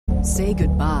Say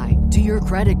goodbye to your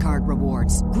credit card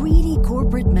rewards. Greedy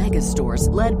corporate mega stores,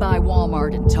 led by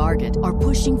Walmart and Target, are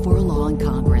pushing for a law in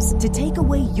Congress to take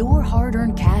away your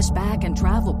hard-earned cash back and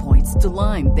travel points to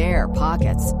line their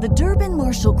pockets. The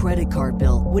Durbin-Marshall credit card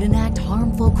bill would enact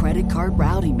harmful credit card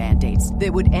routing mandates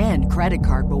that would end credit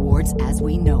card rewards as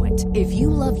we know it. If you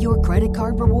love your credit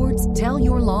card rewards, tell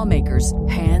your lawmakers,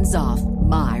 hands off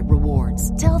my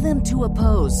rewards. Tell them to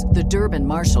oppose the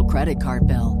Durbin-Marshall credit card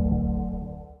bill.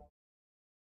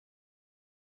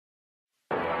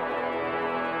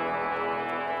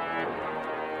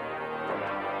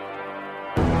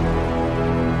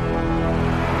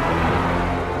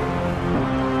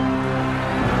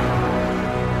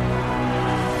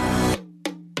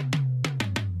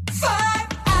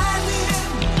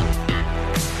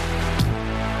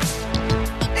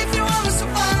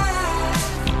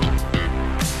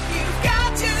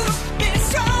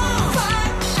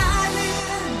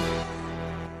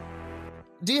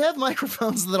 Do you have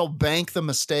microphones that'll bank the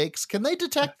mistakes? Can they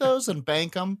detect those and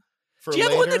bank them for Do you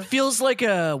later? have one that feels like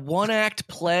a one-act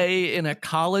play in a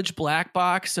college black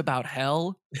box about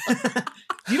hell?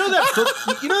 You know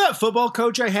that football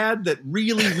coach I had that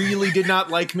really did not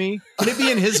like me? Can it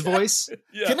be in his voice?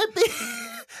 Yeah. Can it be?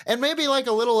 And maybe like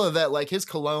a little of that, like his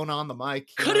cologne on the mic.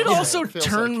 Could it also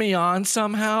turn me on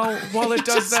somehow while it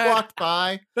does just that? walked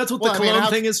by. That's what the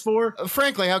cologne thing is for?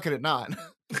 Frankly, how could it not?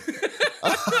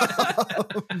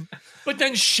 But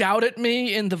then shout at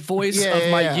me in the voice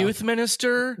of my youth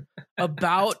minister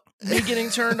about me getting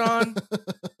turned on.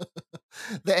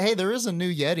 Hey, there is a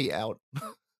new Yeti out.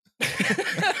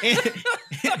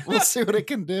 We'll see what it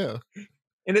can do.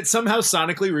 And it somehow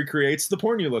sonically recreates the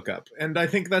porn you look up. And I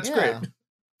think that's great.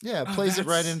 Yeah, it plays it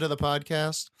right into the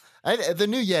podcast. The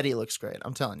new Yeti looks great.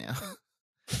 I'm telling you.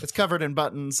 It's covered in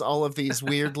buttons, all of these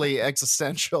weirdly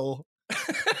existential.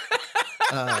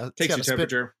 Takes your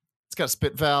temperature. It's got a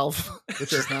spit valve,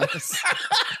 which is nice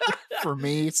for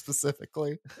me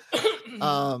specifically.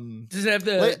 Does it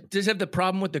have the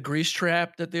problem with the grease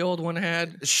trap that the old one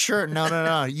had? Sure.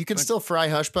 No. You can still fry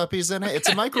hush puppies in it. It's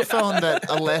a microphone that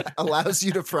allows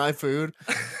you to fry food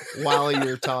while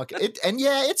you're talking.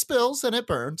 It spills and it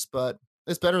burns, but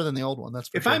it's better than the old one. That's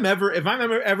for sure. I'm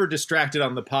ever distracted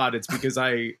on the pod, it's because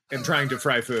I am trying to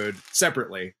fry food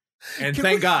separately. And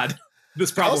thank God this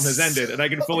problem has ended and I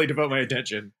can fully devote my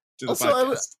attention to the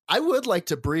podcast. I would like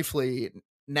to briefly,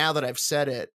 now that I've said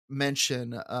it,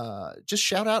 mention just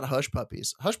shout out Hush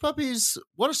Puppies. Hush Puppies,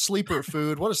 what a sleeper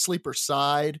food, what a sleeper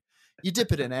side. You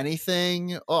dip it in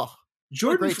anything. Oh,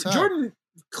 Jordan,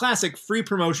 classic free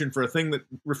promotion for a thing that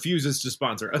refuses to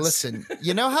sponsor us. Listen,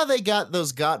 you know how they got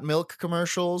those Got Milk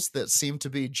commercials that seem to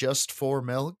be just for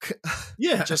milk?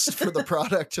 Yeah. Just for the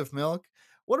product of milk?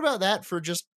 What about that for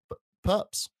just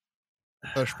pups?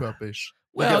 Hush Puppies.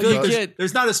 Well,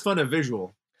 there's not as fun a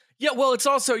visual. Yeah, well, it's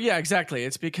also, exactly.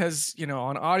 It's because,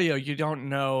 on audio, you don't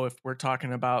know if we're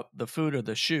talking about the food or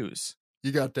the shoes.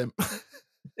 You got them.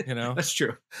 That's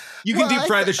true. You can deep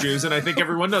fry the shoes, and I think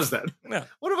everyone knows that. Yeah.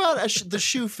 What about the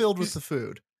shoe filled with the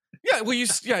food? Yeah, well,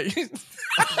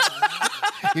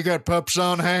 You got pups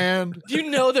on hand.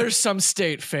 There's some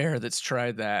state fair that's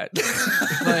tried that.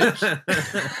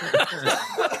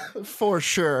 For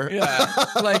sure. Yeah.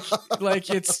 Like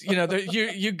it's,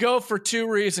 you go for two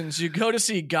reasons. You go to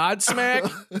see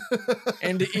Godsmack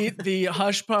and to eat the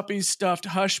Hush Puppy stuffed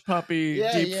Hush Puppy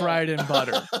deep fried in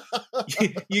butter.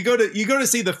 You go to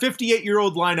see the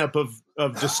 58-year-old lineup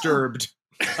of Disturbed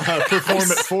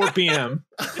perform at 4 p.m.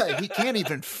 He can't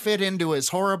even fit into his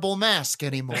horrible mask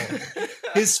anymore.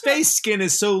 His face skin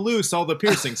is so loose, all the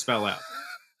piercings fell out.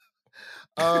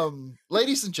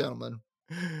 Ladies and gentlemen,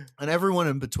 and everyone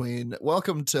in between,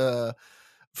 welcome to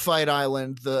Fight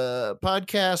Island, the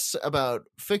podcast about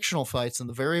fictional fights in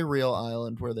the very real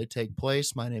island where they take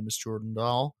place. My name is Jordan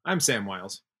Dahl. I'm Sam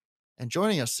Wiles. And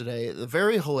joining us today, the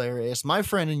very hilarious, my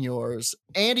friend and yours,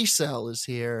 Andy Sell is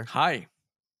here. Hi.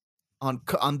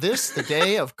 On this, the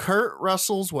day of Kurt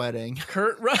Russell's wedding.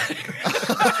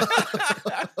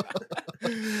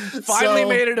 Finally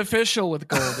made it official with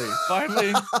Goldie.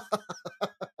 Finally.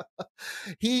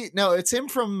 It's him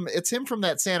from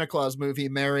that Santa Claus movie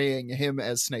marrying him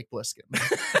as Snake Plissken.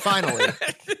 Finally.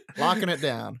 Locking it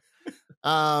down.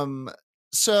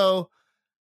 So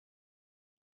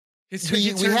he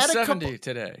had 70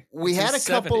 today. We had a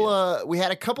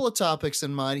couple of topics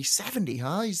in mind. He's 70,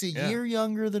 huh? He's a year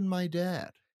younger than my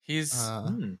dad. He's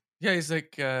he's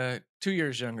like 2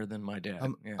 years younger than my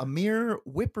dad. A mere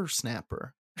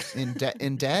whippersnapper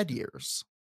in dad years.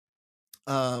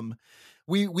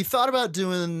 We thought about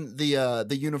doing the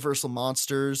Universal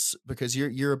monsters because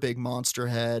you're a big monster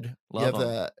head. Love you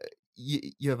have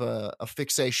you have a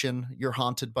fixation. You're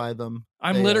haunted by them.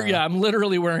 I'm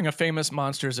literally wearing a Famous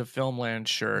Monsters of Filmland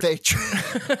shirt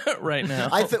right now.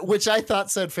 Which I thought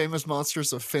said Famous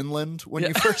Monsters of Finland when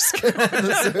you first came on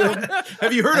the Zoom.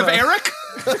 Have you heard of Eric?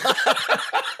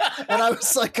 And I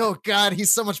was like, oh God,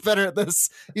 he's so much better at this.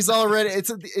 He's already,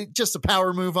 it's just a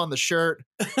power move on the shirt.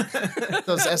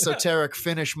 Those esoteric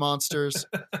Finnish monsters.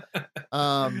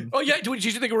 Oh yeah, did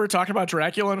you think we were talking about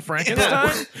Dracula and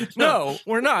Frankenstein? No,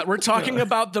 we're not. We're talking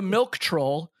about the milk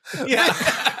troll. Yeah.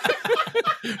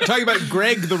 Talking about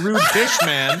Greg the Rude Fish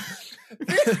Man.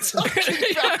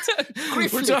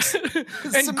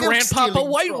 And Grandpapa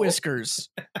White Whiskers.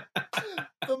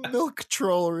 The milk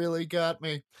troll really got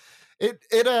me.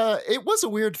 It was a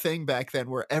weird thing back then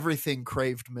where everything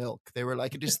craved milk. They were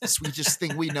like, it is the sweetest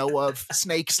thing we know of.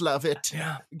 Snakes love it.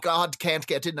 Yeah. God can't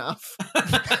get enough.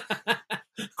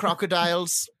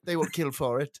 Crocodiles, they will kill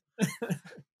for it.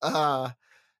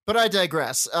 But I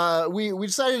digress. We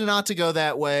decided not to go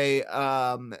that way.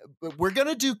 We're going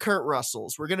to do Kurt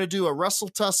Russells. We're going to do a Russell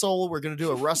tussle. We're going to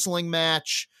do a wrestling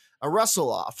match, a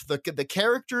Russell off. The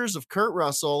characters of Kurt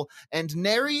Russell and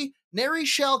nary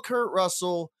shall Kurt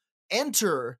Russell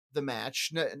enter the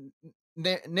match.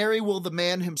 Nary will the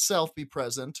man himself be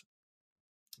present.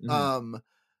 Mm-hmm.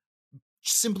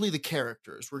 Simply the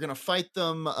characters. We're gonna fight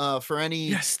them for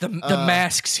any the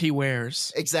masks he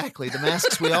wears. Exactly, the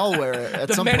masks we all wear at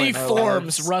the some many point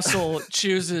forms Russell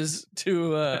chooses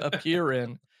to appear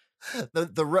in.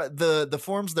 The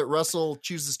forms that Russell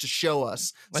chooses to show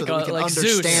us, so that we can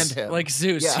understand Zeus, him. Like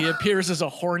Zeus, he appears as a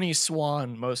horny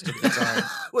swan most of the time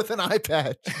with an eye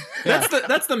patch.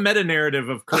 That's the meta narrative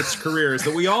of Kurt's career, is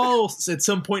that we all at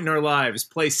some point in our lives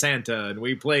play Santa and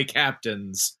we play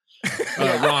captains.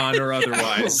 Ron or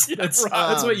otherwise. That's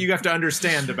what you have to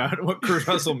understand about what Kurt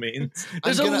Russell means.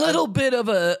 There's a little bit of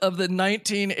the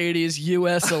 1980s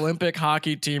U.S. Olympic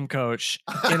hockey team coach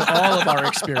in all of our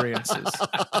experiences.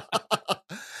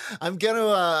 I'm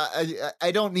gonna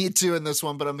I don't need to in this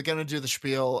one, but I'm gonna do the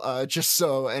spiel just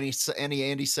so any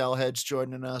Andy Salheads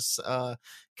joining us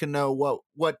can know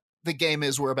what the game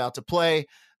is we're about to play.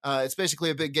 It's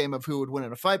basically a big game of who would win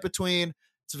in a fight between.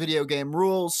 It's video game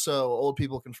rules, so old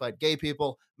people can fight gay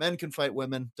people, men can fight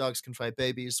women, dogs can fight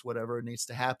babies, whatever needs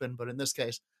to happen. But in this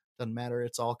case, doesn't matter.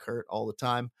 It's all Kurt all the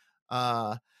time.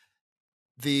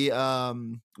 We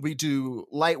do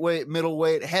lightweight,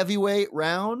 middleweight, heavyweight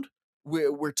round.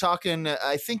 We're talking.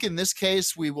 I think in this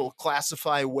case we will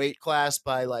classify weight class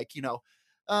by what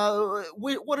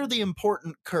are the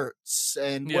important Kurts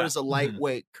and what is a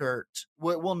lightweight Kurt.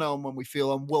 We'll know them when we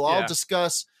feel them. We'll all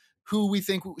discuss who we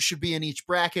think should be in each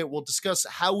bracket. We'll discuss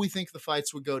how we think the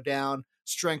fights would go down,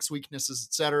 strengths, weaknesses,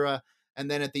 etc.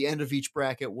 And then at the end of each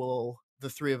bracket, the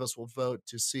three of us will vote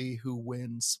to see who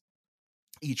wins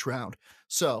each round.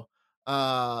 So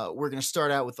we're going to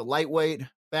start out with the lightweight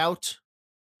bout.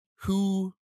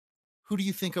 Who do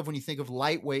you think of when you think of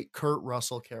lightweight Kurt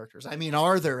Russell characters? I mean,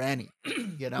 are there any?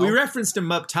 We referenced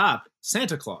him up top,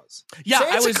 Santa Claus. Yeah,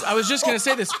 I was just going to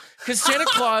say this because Santa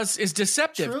Claus is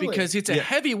deceptive because it's a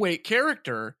heavyweight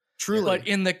character. Truly, but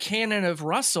in the canon of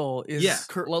Russell is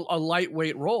a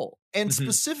lightweight role. And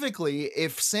specifically,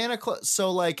 if Santa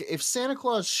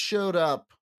Claus showed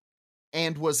up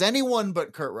and was anyone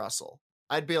but Kurt Russell,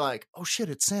 I'd be like, oh shit,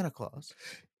 it's Santa Claus.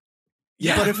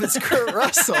 Yeah. But if it's Kurt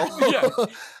Russell,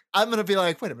 I'm going to be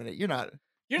like, wait a minute, you're not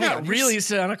really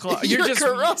Santa Claus. You're just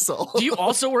Kurt Russell. Do you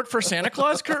also work for Santa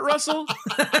Claus, Kurt Russell?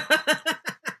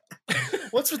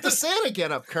 What's with the Santa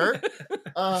getup, Kurt?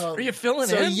 Are you filling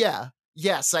in? Yeah.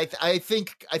 Yes, I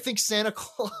think Santa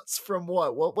Claus from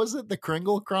what was it? The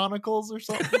Kringle Chronicles or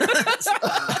something?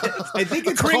 I think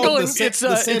it's Kringle called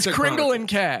it's Kringle and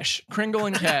Cash. Kringle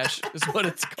and Cash is what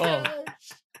it's called.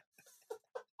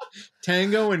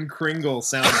 Tango and Kringle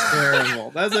sounds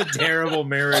terrible. That's a terrible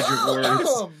marriage of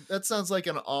words. That sounds like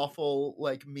an awful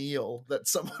meal that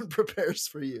someone prepares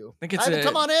for you. I think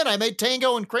come on in. I made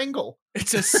Tango and Kringle.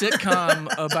 It's a sitcom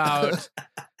about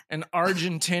an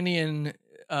Argentinian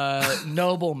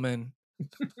nobleman.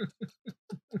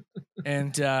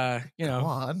 And come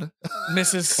on.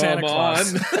 Mrs. Santa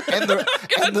Claus.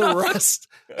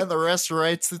 and the rest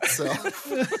writes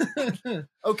itself.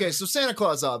 Okay, so Santa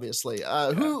Claus, obviously.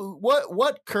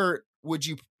 What Kurt would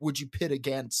you pit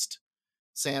against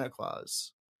Santa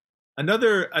Claus?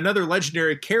 Another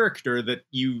legendary character that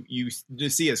you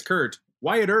see as Kurt,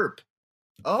 Wyatt Earp.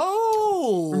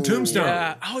 Oh, from Tombstone.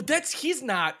 Yeah. Oh, he's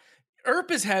not. Earp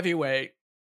is heavyweight.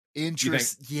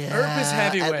 Interest, yeah. Earp is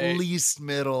heavyweight, at least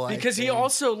middle, because he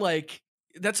also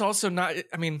that's also not.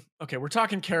 I mean, okay, we're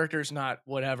talking characters, not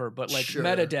whatever, but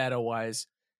metadata wise,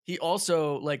 he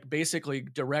also basically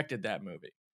directed that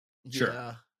movie.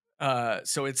 Sure.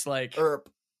 So it's like Erp.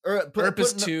 Erp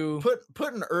is 2.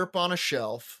 Put an Erp on a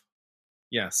shelf.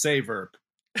 Yeah, save Erp.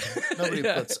 Nobody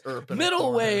puts Erp in middle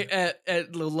a way corner.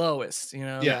 at the lowest, you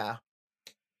know. Yeah.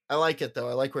 I like it though.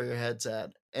 I like where your head's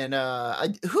at. And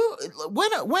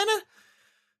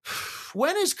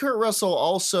when is Kurt Russell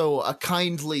also a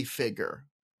kindly figure?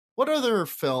 What other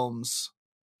films?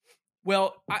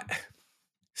 Well,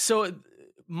 so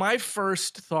my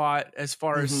first thought as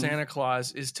far as Mhm. Santa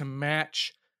Claus is to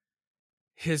match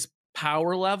his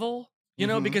power level, you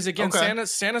know, Mhm. because again, Okay.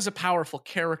 Santa's a powerful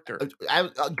character.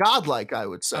 Godlike, I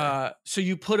would say. So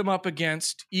you put him up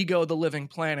against Ego the Living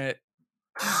Planet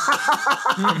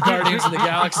from Guardians of the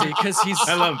Galaxy, because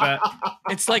I love that.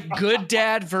 it's like good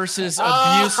dad versus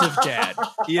abusive dad.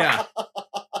 Yeah.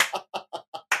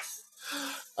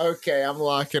 Okay, I'm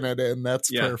locking it in. That's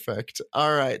perfect.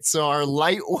 All right, so our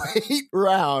lightweight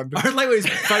round. Our lightweight's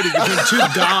fighting between 2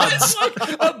 gods. Like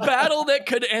a battle that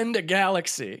could end a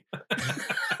galaxy.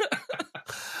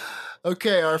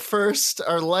 Okay, our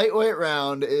lightweight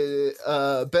round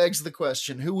begs the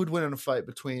question: who would win in a fight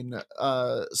between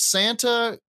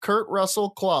Santa, Kurt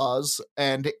Russell Claus,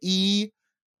 and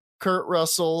Kurt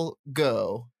Russell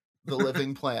Go, the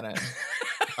Living Planet?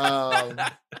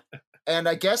 And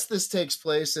I guess this takes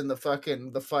place in the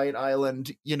Fight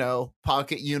Island,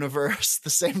 pocket universe, the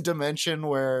same dimension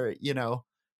where,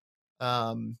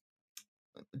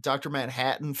 Dr.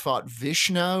 Manhattan fought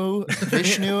Vishnu,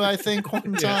 I think,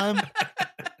 one time.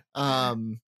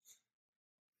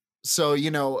 So,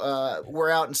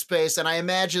 we're out in space, and I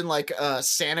imagine like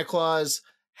Santa Claus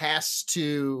has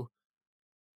to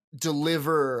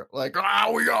deliver like,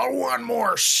 we got one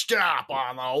more stop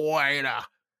on the way to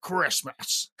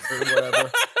Christmas or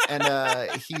whatever.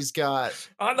 And he's got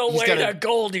on the way to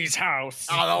Goldie's house.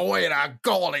 On the way to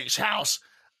Goldie's house.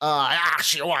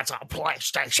 She wants a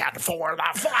PlayStation 4.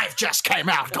 The 5 just came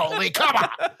out, Goldie. Come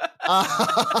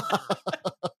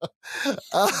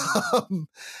on.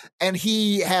 And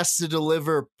he has to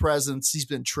deliver presents. He's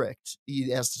been tricked.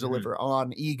 He has to deliver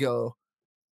on Ego,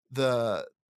 the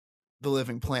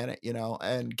Living Planet,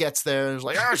 and gets there and is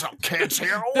like, there's some kids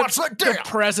here. What's the deal? The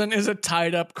present is a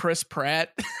tied up Chris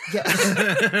Pratt.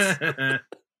 Yeah.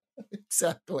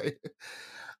 Exactly.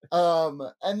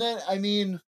 And then, I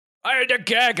mean, I had to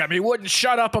gag him. He wouldn't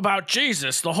shut up about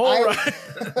Jesus the whole ride.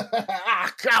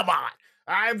 Come on.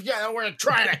 We're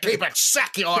trying to keep it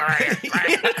secular.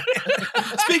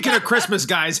 Speaking of Christmas,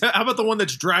 guys, how about the one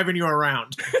that's driving you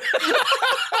around?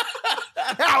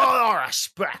 All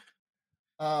respect.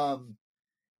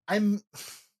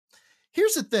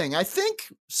 Here's the thing. I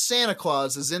think Santa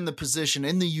Claus is in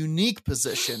the unique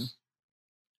position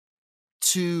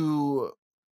to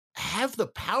have the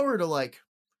power to like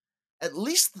at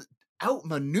least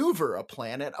outmaneuver a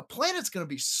planet. A planet's going to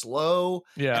be slow.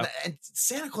 Yeah. And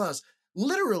Santa Claus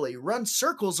literally runs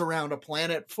circles around a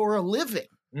planet for a living.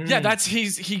 Yeah, that's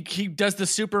he does the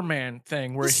Superman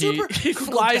thing where he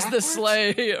flies the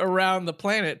sleigh around the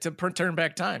planet to turn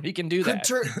back time. He can do that.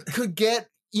 Could get,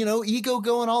 Ego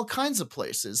going all kinds of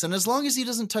places. And as long as he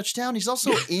doesn't touch down, he's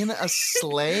also in a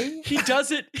sleigh. He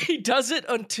does it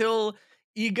until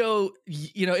Ego,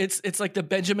 it's like the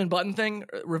Benjamin Button thing.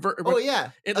 Oh yeah.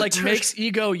 It like makes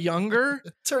Ego younger.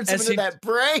 Turns him into that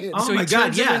brain. So he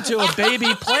turns him into a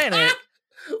baby planet.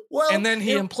 Well, and then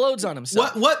he implodes on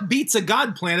himself. What beats a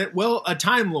god planet? Well, a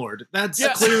Time Lord. That's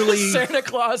clearly Santa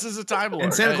Claus is a Time Lord.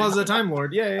 And Santa Claus is a Time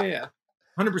Lord. Yeah.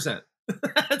 100%.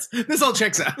 This all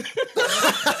checks out.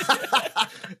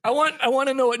 I want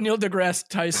to know what Neil deGrasse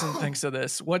Tyson thinks of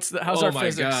this. How's our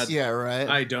physics? God. Yeah, right.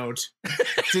 I don't.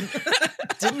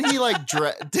 Didn't he like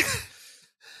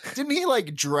Didn't he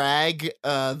like drag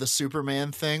the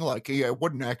Superman thing? Like, it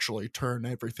wouldn't actually turn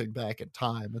everything back in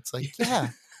time. It's like, yeah.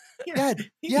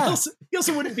 He also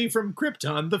wouldn't be from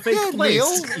Krypton, the fake place.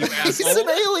 Neil, he's an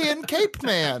alien Cape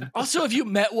Man. Also, if you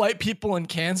met white people in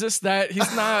Kansas, that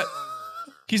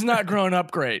he's not growing up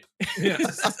great.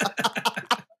 Yes.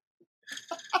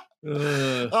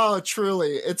 Oh,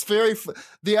 truly, it's very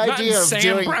the not idea in of Sam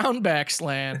doing Brownback's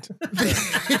land.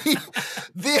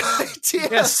 the idea.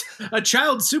 Yes, a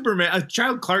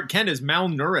child Clark Kent is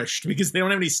malnourished because they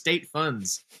don't have any state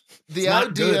funds. The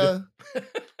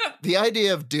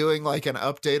idea of doing like an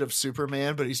update of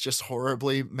Superman, but he's just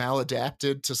horribly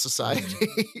maladapted to society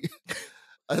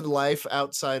and life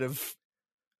outside of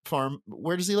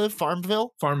where does he live?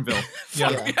 Farmville? Farmville.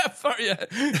 Yeah.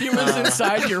 He lives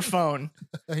inside your phone.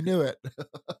 I knew it.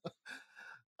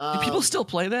 Do people still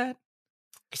play that?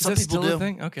 Some Is that people still do. a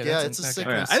thing? Okay, Yeah, that's it's a okay.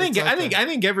 sickness. I It's out there.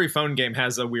 think every phone game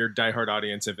has a weird diehard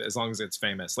audience as long as it's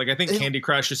famous. Like I think Candy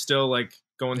Crush is still like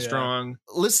going strong.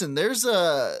 Listen, there's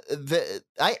I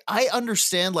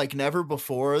understand like never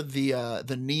before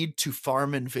the need to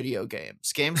farm in video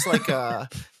games. Games like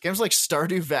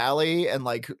Stardew Valley and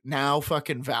like now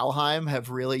fucking Valheim have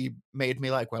really made me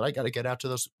like, well, I got to get out to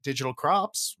those digital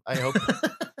crops. I hope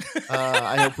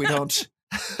we don't.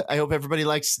 I hope everybody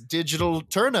likes digital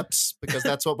turnips because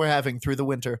that's what we're having through the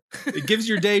winter. It gives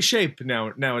your day shape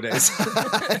nowadays.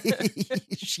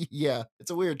 Yeah, it's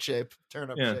a weird shape,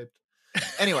 turnip shaped.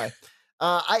 Anyway,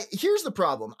 here's the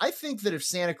problem. I think that if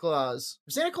Santa Claus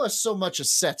so much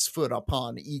as sets foot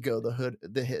upon Ego,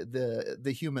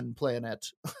 the human planet,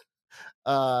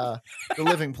 the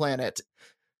living planet,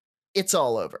 it's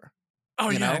all over. Oh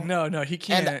yeah, know? no, he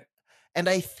can't. And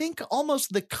I think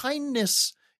almost the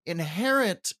kindness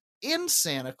inherent in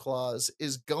Santa Claus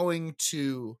is going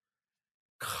to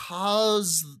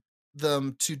cause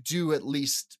them to do at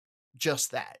least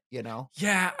just that,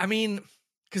 Yeah, I mean,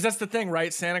 because that's the thing,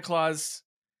 right? Santa Claus,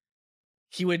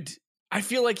 I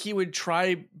feel like he would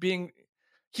try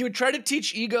to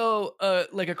teach Ego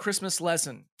like a Christmas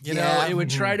lesson. You know, it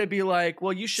would try to be like,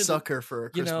 well, you should sucker for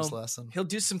a Christmas lesson. He'll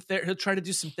do he'll try to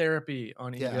do some therapy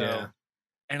on Ego. Yeah.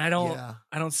 And I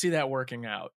don't see that working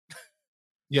out.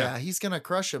 Yeah, he's gonna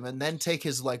crush him and then take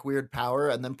his like weird power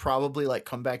and then probably like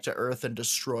come back to Earth and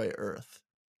destroy Earth.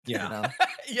 Yeah.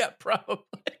 Yeah, probably.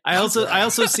 I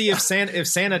also see if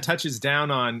Santa touches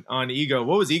down on Ego,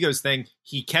 what was Ego's thing?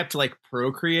 He kept like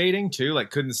procreating too, like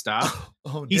couldn't stop.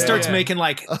 He starts making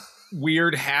like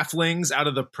weird halflings out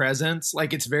of the presents.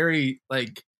 Like it's very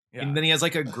like and then he has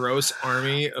like a gross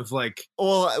army of like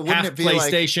half it be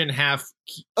PlayStation, like...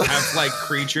 half like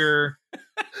creature.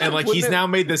 And like he's now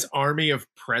made this army of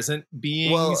present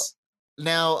beings. Well,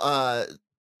 now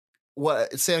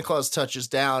what Santa Claus touches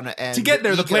down and to get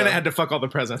there, the planet had to fuck all the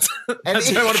presents. That's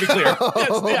what I want to be clear.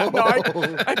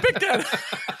 I picked that.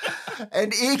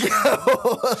 And Ego.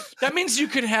 That means you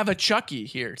could have a Chucky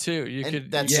here too.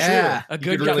 That's true. A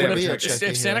good guy. Really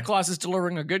if Santa Claus is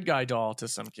delivering a good guy doll to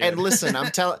some kid. And listen, I'm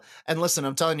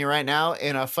telling you right now,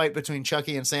 in a fight between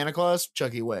Chucky and Santa Claus,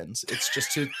 Chucky wins. It's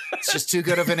just too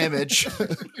good of an image.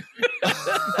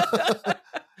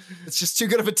 It's just too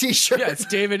good of a t-shirt. Yeah, it's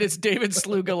David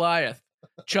slew Goliath.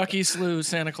 Chucky slew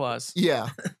Santa Claus. Yeah.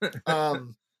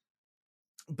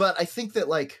 But I think that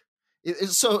like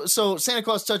so Santa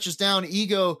Claus touches down,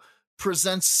 Ego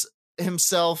presents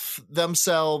themselves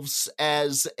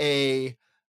as a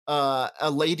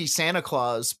lady Santa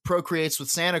Claus, procreates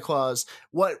with Santa Claus.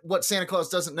 What Santa Claus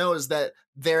doesn't know is that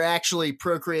they're actually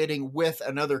procreating with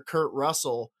another Kurt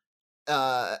Russell,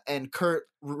 and Kurt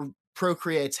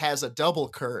procreates, has a double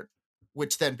Kurt,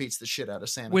 which then beats the shit out of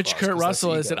Santa Claus. Which Kurt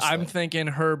Russell is it? I'm thinking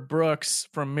Herb Brooks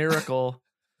from Miracle.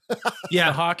 Yeah,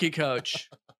 the hockey coach.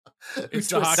 It's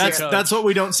the hockey coach. That's what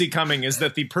we don't see coming, is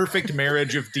that the perfect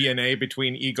marriage of DNA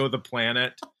between Ego the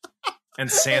planet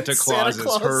and Santa Claus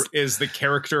is the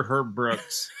character Herb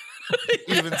Brooks.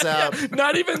 Evens out.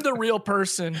 Not even the real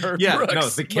person, Herb Brooks. No,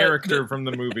 the character from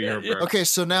the movie Herb Brooks. Okay,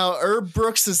 so now Herb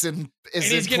Brooks is in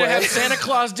he's going to have Santa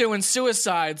Claus doing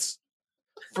suicides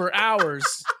for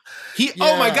hours.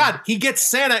 Oh my God, he gets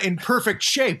Santa in perfect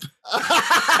shape.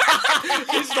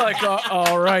 He's like,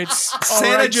 all right,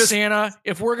 Santa,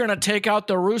 if we're going to take out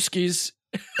the Ruskies,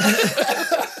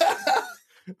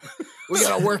 we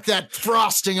got to work that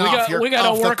frosting off. We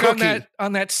got to work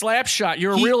on that slap shot.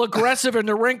 You're real aggressive in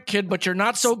the rink, kid, but you're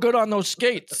not so good on those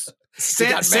skates.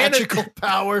 Got magical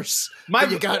powers.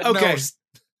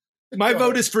 My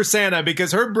vote is for Santa,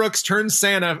 because Herb Brooks turns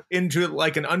Santa into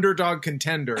like an underdog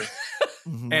contender.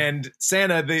 Mm-hmm. And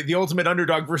Santa, the ultimate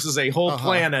underdog versus a whole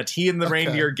planet. He and the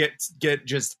reindeer get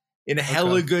just in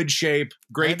hella good shape,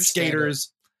 great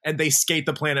skaters, and they skate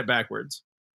the planet backwards.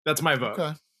 That's my vote.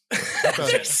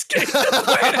 Okay. Skate the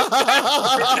planet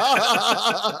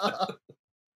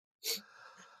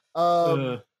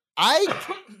backwards.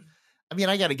 I mean,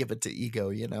 I got to give it to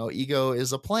Ego. Ego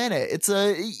is a planet.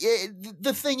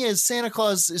 The thing is, Santa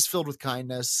Claus is filled with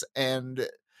kindness, and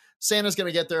Santa's going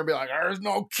to get there and be like, there's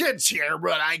no kids here,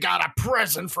 but I got a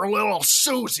present for little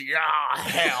Susie.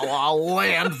 Hell, I'll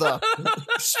land the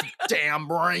damn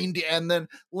reindeer, and then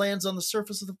lands on the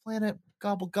surface of the planet.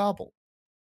 Gobble, gobble.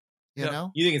 You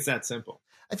know? You think it's that simple?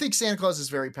 I think Santa Claus is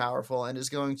very powerful and is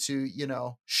going to,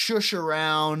 shush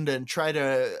around and try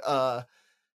to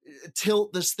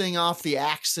tilt this thing off the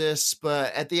axis.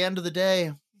 But at the end of the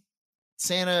day,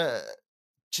 Santa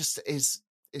just is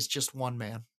just one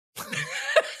man.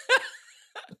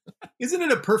 Isn't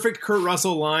it a perfect Kurt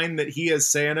Russell line that he as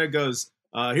Santa goes,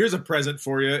 Here's a present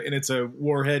for you, and it's a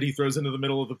warhead he throws into the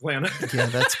middle of the planet. Yeah,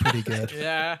 that's pretty good.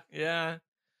 Yeah.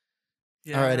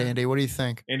 All right, Andy, what do you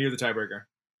think? And you're the tiebreaker.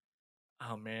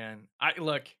 Oh man,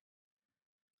 look.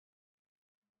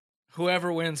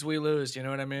 Whoever wins, we lose. You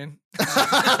know what I mean?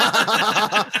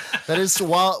 That is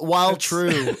while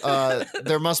true.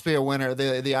 There must be a winner.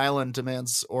 The island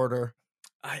demands order.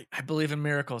 I believe in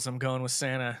miracles. I'm going with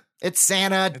Santa. It's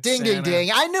Santa. Ding, Santa. ding,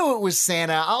 ding. I knew it was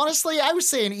Santa. Honestly, I was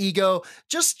saying Ego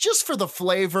just for the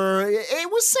flavor.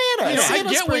 It was Santa. You know,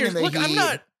 Santa's I get bringing weird. the Look,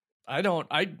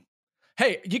 heat.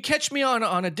 Hey, you catch me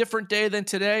on a different day than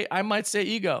today, I might say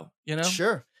Ego. You know,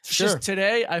 Sure. Just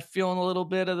today, I feeling a little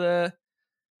bit of the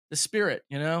spirit.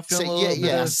 You know, feeling a little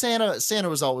bit of, Santa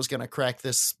was always going to crack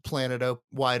this planet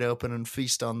wide open and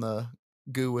feast on the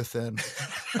goo within.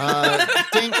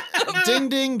 Ding, ding,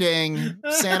 ding, ding.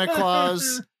 Santa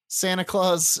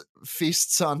Claus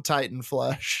feasts on Titan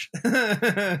flesh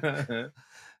and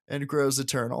grows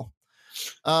eternal.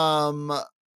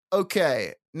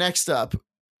 Okay, next up,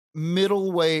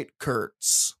 middleweight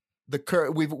Kurtz.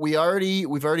 We've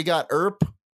already got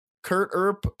Kurt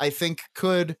Earp. I think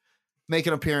could make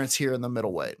an appearance here in the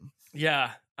middleweight. Yeah.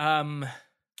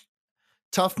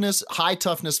 Toughness, high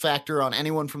toughness factor on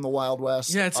anyone from the Wild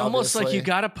West. Yeah, it's almost like obviously. you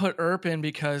got to put Earp in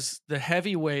because the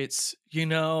heavyweights, you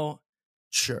know,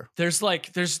 Sure. there's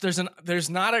like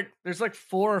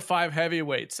 4 or 5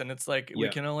 heavyweights, and it's like we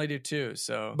can only do 2.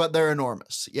 So, But they're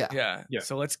enormous. Yeah. yeah.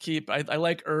 So let's keep. I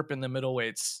like Earp in the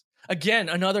middleweights. Again,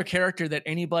 another character that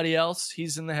anybody else,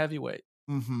 he's in the heavyweight.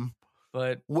 Mm-hmm.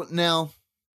 But What now?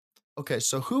 Okay,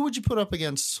 so who would you put up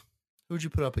against? I'll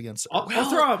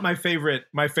throw out my favorite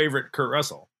Kurt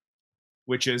Russell,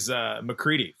 which is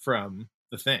McCready from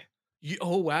The Thing.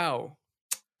 oh wow,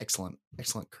 Excellent,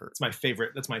 Kurt.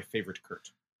 That's my favorite Kurt.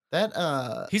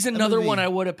 That he's that another movie- one I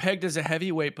would have pegged as a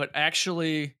heavyweight, but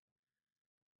actually,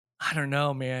 I don't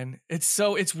know, man. It's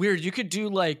weird. You could do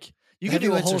a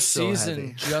Heavyweights whole are so season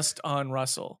heavy. just on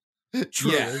Russell.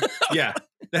 Truly. Yeah.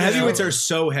 The heavyweights are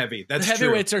so heavy. That's The true.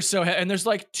 heavyweights are so heavy, and there's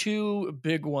like 2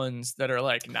 big ones that are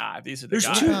like, nah, these are the There's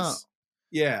guys. 2.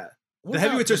 Yeah. What The about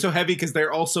heavyweights are so heavy because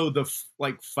they're also the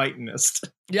fightingest.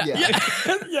 Yeah, Yeah.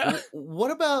 yeah.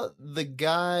 What about the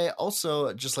guy? Also,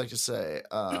 I'd just like to say,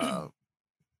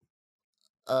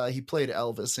 he played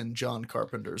Elvis in John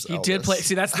Carpenter's. He Elvis. did play.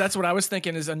 See, that's what I was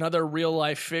thinking is another real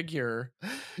life figure,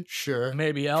 Sure.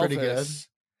 maybe Pretty good. Elvis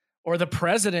or the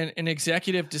president in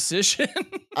Executive Decision.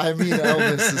 I mean,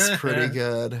 Elvis is pretty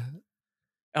good.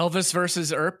 Elvis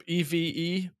versus Earp,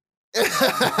 EVE.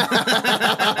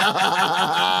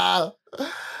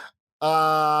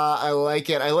 I like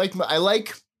it. I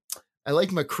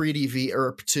like McCready v.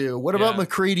 Earp too. What about Yeah.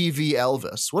 McCready v.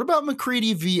 Elvis? What about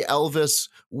McCready v. Elvis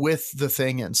with the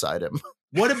thing inside him?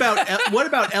 What about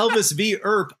Elvis v.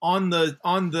 Earp on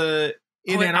the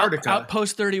in Antarctica?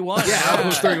 Outpost 31. Yeah,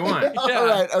 Outpost 31. Yeah. All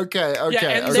right. Okay. Yeah,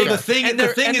 and okay. So the thing is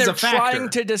they're a factor. trying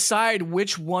to decide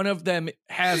which one of them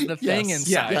has the thing Yes,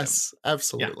 inside him. Yes,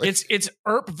 absolutely. It's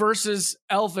Earp versus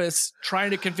Elvis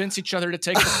trying to convince each other to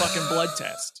take the fucking blood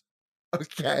test.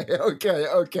 Okay.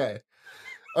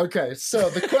 So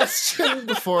the question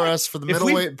before us for the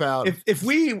middleweight bout. If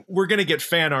we were gonna get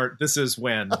fan art, this is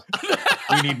when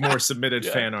we need more submitted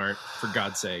fan art, for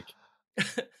God's sake.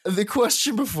 The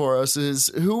question before us is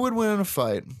who would win in a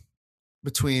fight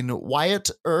between Wyatt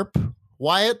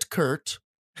Kurt,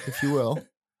 if you will,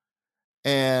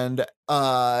 and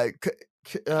Elvis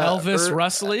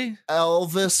Rusley.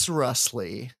 Elvis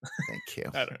Rusley. Thank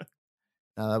you. I don't know.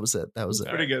 No, that was it.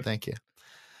 Pretty good. Thank you.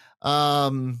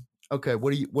 Okay,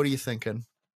 what are you thinking?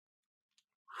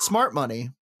 Smart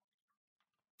money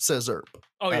says Earp.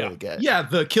 Oh out yeah. of the gate. Yeah,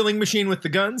 the killing machine with the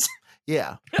guns.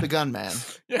 Yeah, the gunman.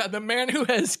 Yeah, the man who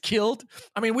has killed.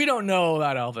 I mean, we don't know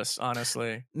about Elvis,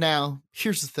 honestly. Now,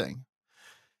 here's the thing.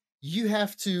 You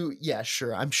have to, yeah,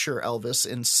 sure. I'm sure Elvis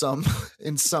in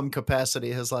some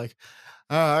capacity has like,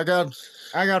 I got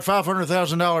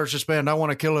 $500,000 to spend. I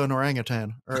want to kill an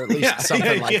orangutan, or at least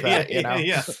something like that. You know,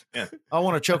 yeah. I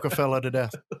want to choke a fella to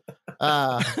death.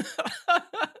 I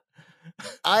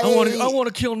want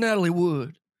to kill Natalie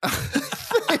Wood.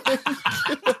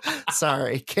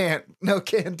 Sorry, can't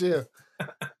do.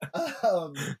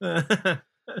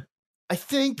 I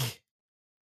think,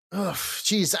 I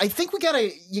think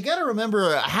you gotta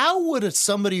remember, how would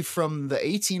somebody from the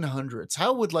 1800s,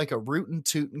 how would like a rootin'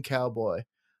 tootin' cowboy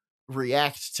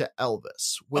react to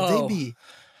Elvis? Would they be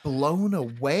blown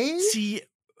away? See,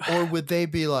 or would they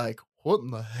be like, what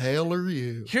in the hell are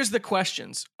you? here's the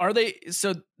questions.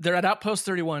 So they're at Outpost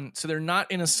 31, so they're not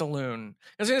in a saloon.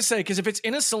 I was going to say, because if it's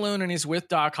in a saloon and he's with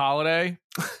Doc Holliday,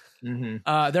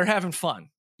 they're having fun.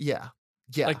 Yeah.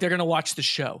 Yeah. Like they're gonna watch the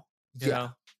show. You know?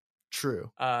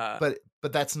 True. But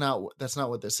that's not what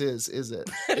this is it?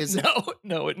 Is it?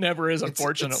 No, it never is.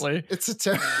 Unfortunately, it's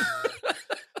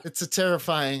a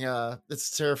terrifying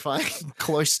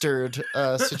cloistered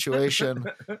situation.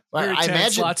 Very I tense,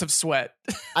 imagine lots of sweat.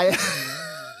 I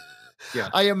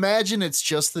imagine it's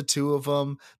just the two of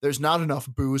them. There's not enough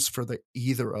booze for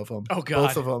either of them. Oh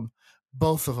God,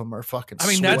 both of them are fucking. I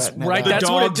mean, that's right. The That's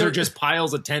dogs are just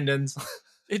piles of tendons.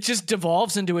 It just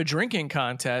devolves into a drinking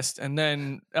contest, and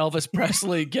then Elvis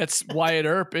Presley gets Wyatt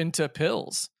Earp into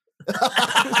pills.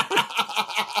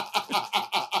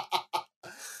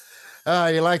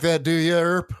 You like that, do you,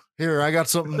 Earp? Here, I got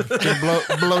something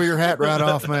to blow your hat right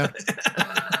off, man.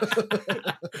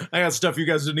 I got stuff you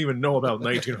guys didn't even know about in the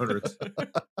 1800s.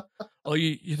 Oh,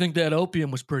 you think that opium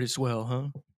was pretty swell, huh?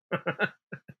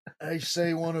 I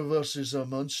say one of us is a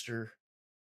monster.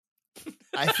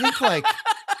 I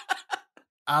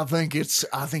think it's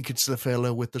the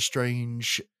fella with the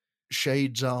strange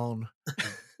shades on.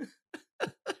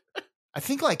 I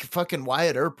think like fucking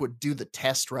Wyatt Earp would do the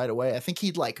test right away. I think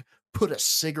he'd like put a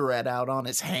cigarette out on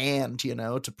his hand,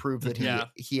 to prove that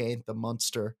he ain't the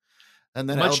monster. And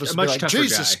then Elvis would be like,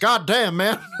 Jesus, goddamn,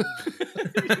 man.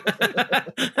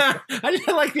 I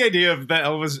like the idea of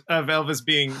Elvis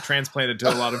being transplanted to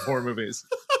a lot of horror movies.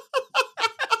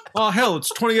 Oh, hell, it's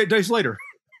 28 days later.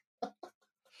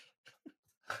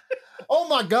 Oh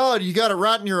my God, you got it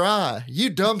right in your eye. You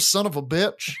dumb son of a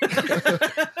bitch.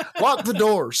 Lock the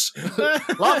doors.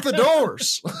 Lock the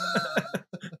doors.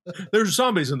 There's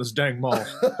zombies in this dang mall.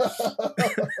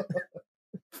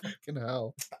 Fucking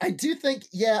hell. I do think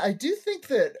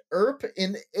that Earp,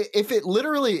 if it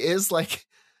literally is like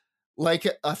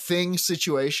a thing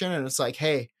situation, and it's like,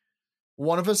 hey,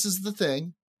 one of us is the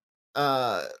thing,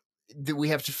 that we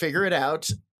have to figure it out.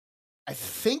 I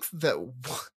think that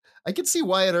I could see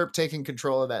Wyatt Earp taking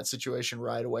control of that situation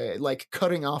right away, like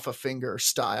cutting off a finger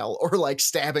style, or like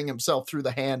stabbing himself through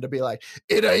the hand to be like,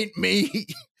 it ain't me.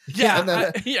 Yeah. And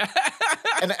then,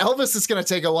 and Elvis is going to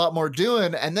take a lot more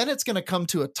doing, and then it's going to come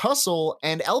to a tussle,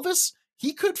 and Elvis,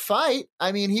 he could fight.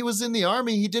 I mean, he was in the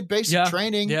army. He did basic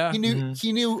training. Yeah. He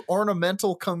knew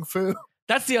ornamental kung fu.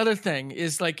 That's the other thing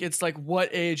is like, it's like, what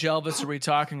age Elvis are we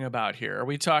talking about here? Are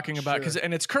we talking about, because,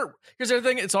 and it's here's the other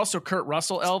thing. It's also Kurt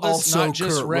Russell Elvis, not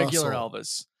just Kurt regular Russell.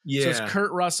 Elvis. Yeah. So it's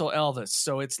Kurt Russell Elvis.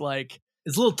 So it's like,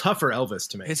 it's a little tougher Elvis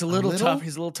to me. It's a little tough.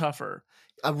 He's a little tougher.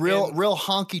 A real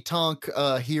honky tonk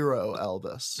hero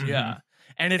Elvis. Yeah.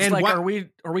 And it's like, are we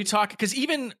talking, because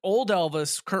even old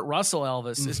Elvis, Kurt Russell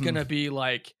Elvis is going to be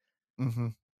like,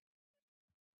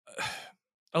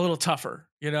 a little tougher,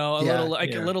 a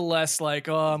little less like,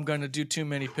 oh, I'm going to do too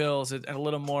many pills, and a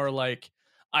little more like,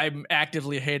 I'm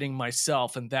actively hating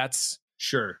myself. And that's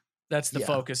the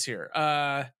focus here.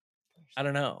 I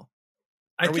don't know.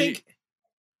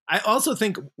 I also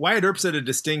think Wyatt Earp's at a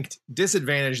distinct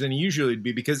disadvantage than he usually would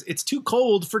be, because it's too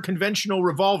cold for conventional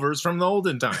revolvers from the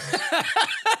olden time.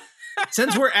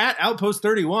 Since we're at Outpost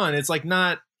 31, it's like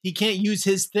he can't use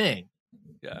his thing.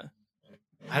 Yeah.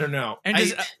 I don't know. And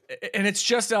it's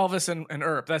just Elvis and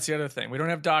Earp. That's the other thing. We don't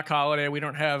have Doc Holliday. We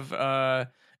don't have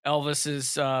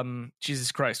Elvis's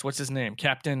Jesus Christ. What's his name?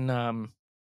 Captain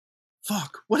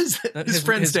Fuck. What is it? His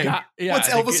friend's name. What's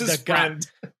Elvis's friend?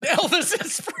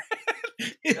 Elvis's friend.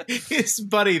 His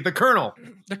buddy, the Colonel.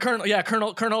 The Colonel. Yeah,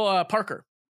 Colonel Parker.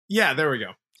 Yeah, there we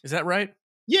go. Is that right?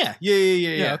 Yeah.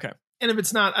 Okay. And if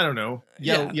it's not, I don't know.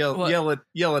 Yell at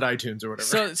iTunes or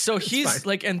whatever. So he's fine.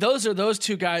 Like, and those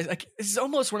two guys. Like, it's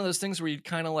almost one of those things where you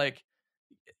kind of like,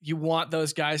 you want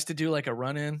those guys to do like a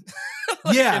run in.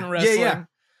 In wrestling. Yeah.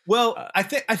 Well, I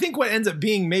think what ends up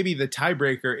being maybe the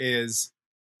tiebreaker is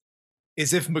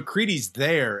if McCready's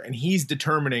there and he's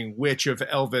determining which of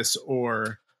Elvis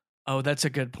or. Oh, that's a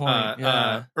good point.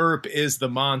 Earp is the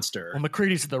monster. Well,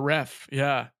 McCready's the ref.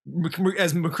 Yeah.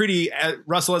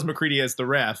 Russell as McCready as the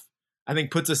ref, I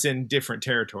think puts us in different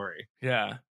territory.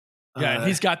 Yeah. Yeah. And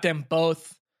he's got them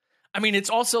both. I mean, it's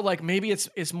also like, maybe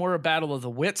it's more a battle of the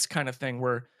wits kind of thing,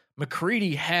 where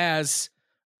McCready has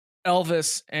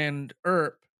Elvis and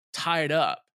Earp tied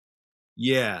up.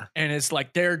 Yeah. And it's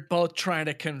like, they're both trying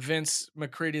to convince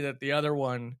McCready that the other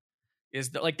one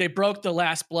is like, they broke the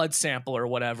last blood sample or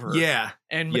whatever. Yeah.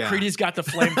 And McCready's got the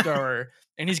flamethrower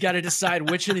and he's got to decide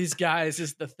which of these guys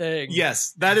is the thing.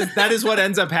 Yes. That is what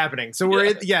ends up happening. So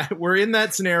we're in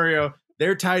that scenario.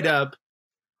 They're tied up.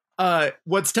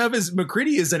 What's tough is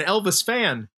McCready is an Elvis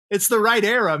fan. It's the right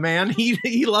era, man.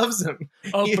 He loves him.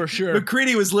 Oh, for sure.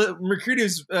 McCready was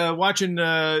watching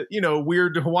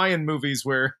weird Hawaiian movies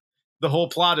where the whole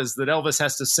plot is that Elvis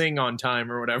has to sing on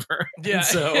time or whatever. Yeah. And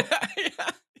so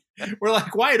We're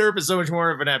like, Wyatt Earp is so much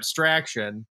more of an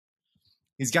abstraction.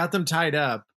 He's got them tied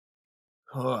up.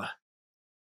 Ugh.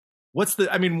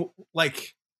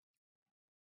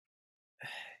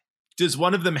 Does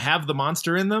one of them have the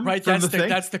monster in them? Right, that's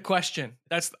the question.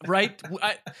 That's right.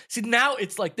 See, now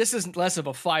it's like this isn't less of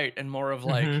a fight and more of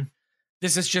like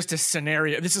this is just a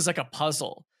scenario. This is like a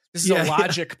puzzle. This is a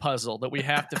logic puzzle that we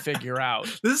have to figure out.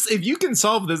 If you can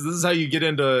solve this is how you get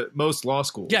into most law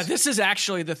schools. Yeah, this is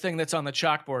actually the thing that's on the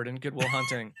chalkboard in Good Will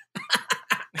Hunting.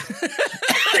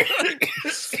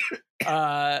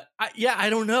 I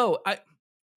don't know.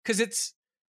 Because it's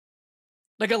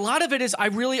like a lot of it is I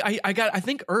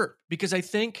think Earp, because I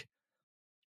think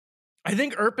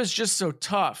Earp is just so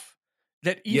tough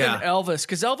that even Elvis,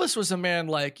 because Elvis was a man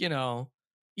like, you know,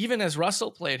 even as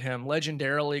Russell played him,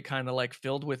 legendarily kind of like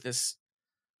filled with this,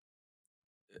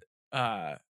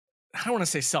 I don't want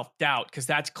to say self-doubt because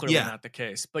that's clearly not the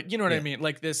case, but you know what I mean?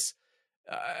 Like this,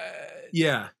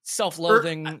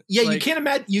 self-loathing. You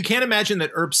can't imagine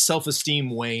that Earp's self-esteem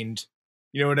waned.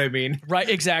 You know what I mean? Right,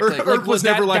 exactly. Earp was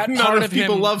never like, not enough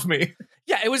people love me.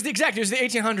 Yeah, it was the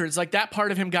 1800s. Like that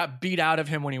part of him got beat out of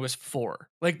him when he was 4.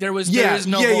 Like there is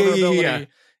no vulnerability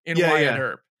in Wyatt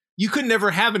Earp. You could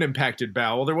never have an impacted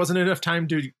bowel. There wasn't enough time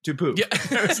to poop. Yeah.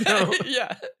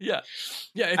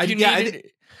 If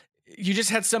you just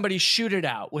had somebody shoot it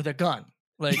out with a gun.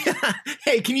 Like,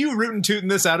 hey, can you root and toot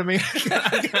this out of me?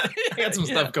 I got some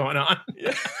stuff going on.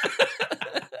 Yeah.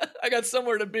 I got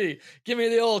somewhere to be. Give me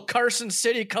the old Carson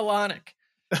City colonic.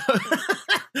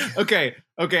 Okay.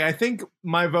 I think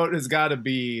my vote has got to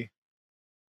be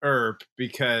Earp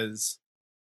because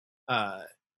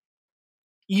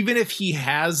even if he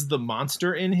has the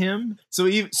monster in him, so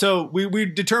we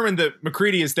determined that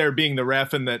McCready is there being the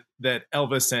ref, and that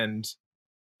Elvis and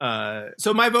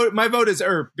so my vote is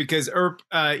Earp because Earp,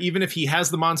 even if he has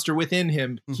the monster within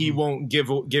him, he won't give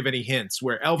any hints.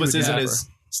 Where Elvis isn't as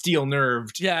steel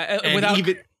nerved,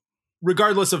 and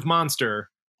regardless of monster,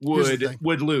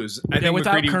 would lose. I think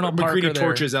McCready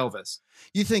torches Elvis.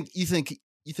 You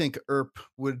think Earp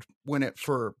would win it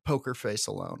for poker face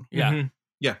alone? Yeah. Mm-hmm.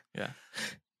 Yeah.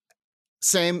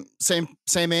 Same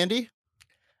Andy?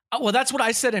 Well, that's what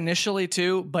I said initially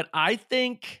too, but I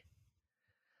think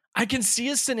I can see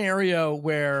a scenario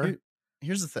where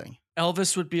here's the thing.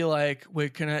 Elvis would be like,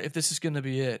 wait, if this is going to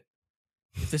be it,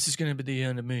 if this is going to be the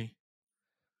end of me,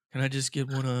 can I just get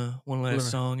one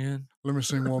last song in? Let me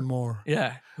sing one more.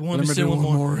 Yeah. Let me sing one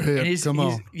more hit. Come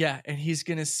on. And he's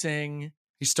going to sing.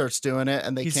 He starts doing it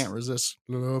and they can't resist.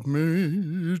 Love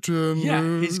me tender.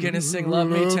 Yeah, he's going to sing Love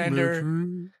Me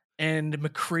Tender. And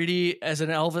McCready, as an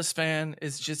Elvis fan,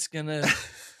 is just going to...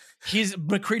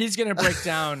 McCready's going to break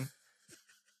down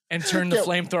and turn the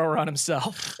flamethrower on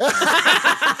himself.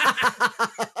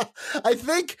 I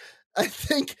think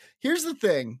here's the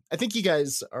thing. I think you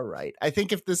guys are right. I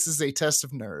think if this is a test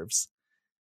of nerves,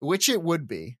 which it would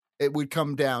be, it would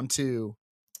come down to,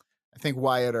 I think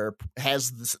Wyatt Earp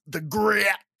has the grit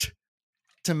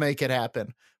to make it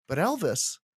happen. But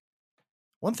Elvis,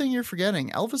 one thing you're forgetting,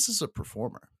 Elvis is a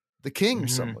performer. The king,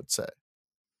 some would say.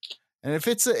 And if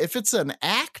it's an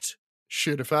act,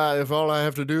 shit, if all I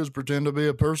have to do is pretend to be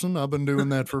a person, I've been doing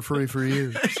that for free for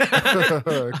years.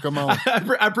 Come on.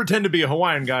 I pretend to be a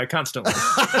Hawaiian guy constantly.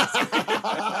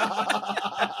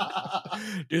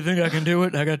 Do you think I can do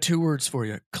it? I got 2 words for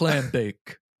you. Clam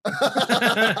bake.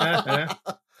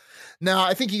 No,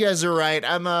 I think you guys are right.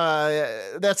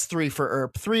 That's 3 for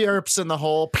Earp. 3 Earps in the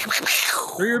hole.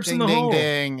 3 Earps ding, in the ding, hole.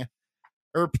 Ding.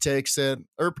 Earp takes it.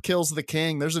 Earp kills the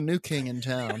king. There's a new king in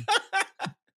town.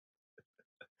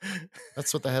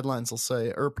 That's what the headlines will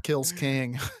say. Earp kills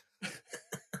king.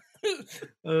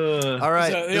 All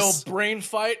right. So the old brain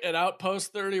fight at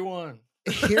Outpost 31.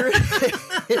 Here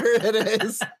it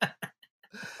is.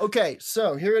 Okay,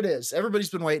 so here it is.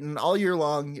 Everybody's been waiting all year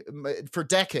long, for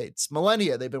decades,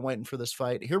 millennia. They've been waiting for this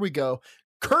fight. Here we go.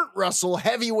 Kurt Russell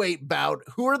heavyweight bout.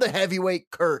 Who are the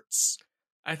heavyweight Kurts?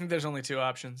 I think there's only 2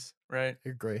 options, right? I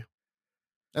agree.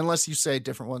 Unless you say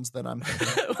different ones than I'm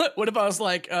thinking. What if I was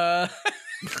like, the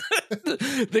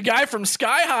guy from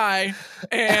Sky High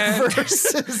and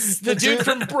versus the dude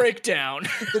from Breakdown.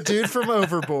 The dude from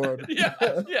Overboard.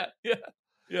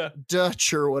 Yeah.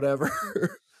 Dutch or whatever.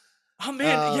 Oh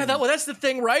man, that's the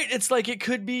thing, right? It's like it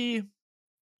could be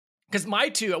because my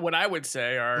 2, what I would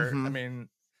say are, I mean,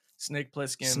 Snake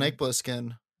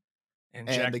Plissken, and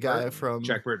Jack the guy Burton. from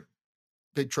Jack Burton.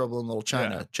 Big Trouble in Little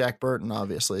China. Yeah. Jack Burton,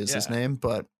 obviously, is his name,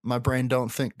 but my brain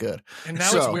don't think good. And now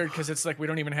it's weird because it's like we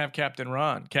don't even have Captain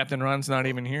Ron. Captain Ron's not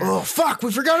even here. Oh fuck,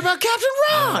 we forgot about Captain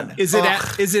Ron. Is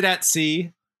it at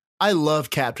sea? I love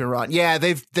Captain Ron. Yeah,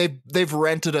 they've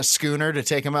rented a schooner to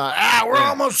take him out. We're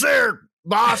almost there,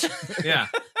 boss. Yeah.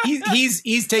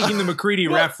 He's taking the McCready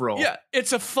ref role. Yeah,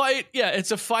 it's a fight. Yeah, it's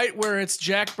a fight where it's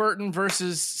Jack Burton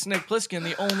versus Snake Plissken.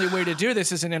 The only way to do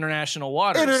this is in international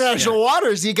waters. International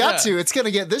waters, you got to. It's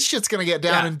gonna get this shit's gonna get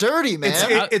down and dirty,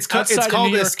 man. It's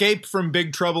called Escape from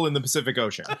Big Trouble in the Pacific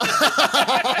Ocean.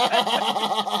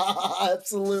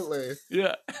 Absolutely.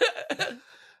 Yeah.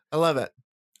 I love it.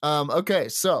 Okay,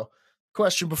 so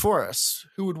question before us: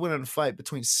 who would win in a fight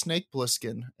between Snake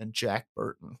Plissken and Jack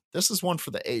Burton? This is one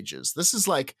for the ages. This is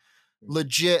like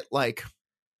legit, like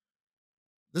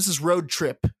this is road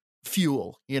trip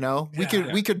fuel. You know,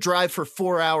 we could drive for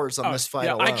 4 hours on this fight.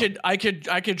 Alone. I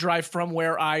could drive from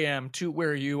where I am to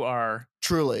where you are.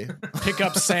 Truly, pick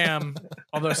up Sam.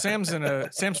 Although Sam's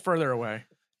further away.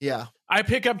 Yeah, I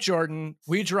pick up Jordan.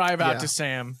 We drive out to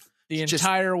Sam. The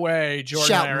entire way,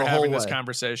 Jordan and I are having this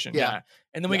conversation. Yeah.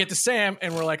 And then we get to Sam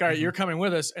and we're like, all right, you're coming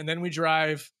with us. And then we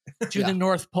drive to the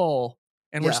North Pole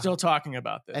and we're still talking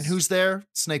about this. And who's there?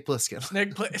 Snake Plissken.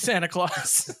 Santa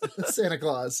Claus. Santa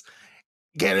Claus.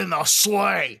 Get in the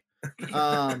sleigh.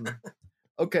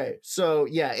 Okay. So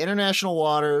international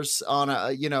waters on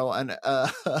I'll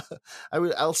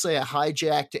say a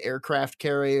hijacked aircraft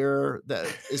carrier that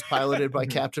is piloted by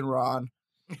Captain Ron.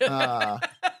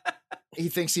 He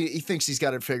thinks he's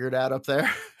got it figured out up there.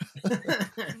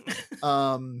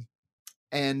 And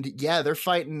they're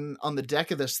fighting on the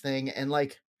deck of this thing. And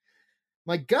like,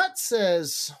 my gut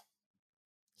says,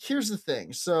 here's the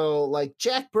thing. So like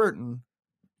Jack Burton,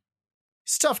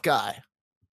 he's a tough guy.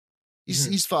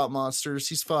 He's fought monsters.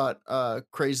 He's fought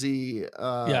crazy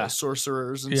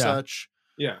sorcerers and such.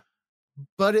 Yeah.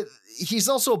 But he's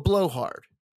also a blowhard.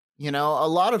 You know, a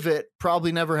lot of it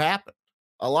probably never happened.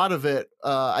 A lot of it,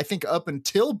 I think up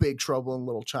until Big Trouble in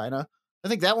Little China, I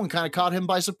think that one kind of caught him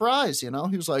by surprise, you know?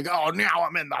 He was like, oh, now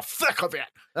I'm in the thick of it,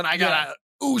 and I gotta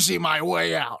Uzi my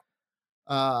way out.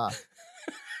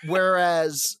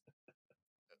 Whereas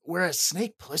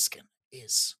Snake Plissken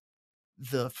is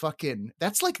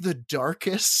that's like the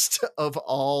darkest of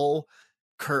all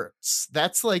Kurtz.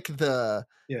 That's like the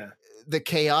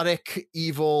chaotic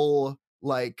evil.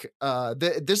 Like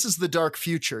this is the dark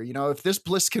future, you know. If this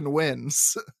Plissken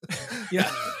wins,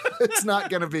 it's not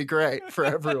gonna be great for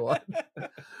everyone.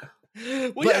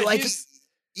 But like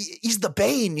he's the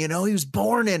Bane, you know. He was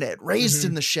born in it, raised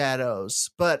in the shadows,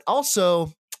 but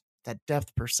also that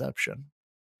depth perception.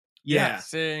 There's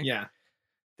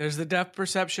the depth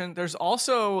perception. There's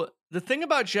also the thing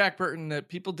about Jack Burton that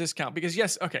people discount because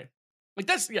like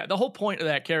that's the whole point of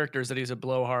that character is that he's a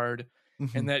blowhard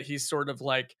and that he's sort of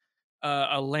like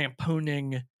a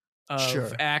lampooning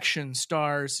of action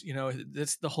stars, you know.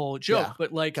 That's the whole joke.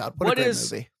 But like, what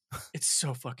is movie. It's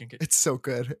so fucking good. It's so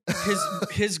good.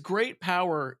 his great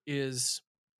power is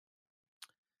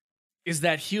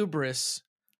that hubris,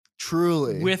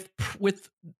 truly, with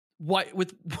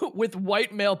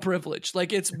white male privilege.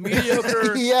 Like it's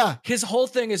mediocre. His whole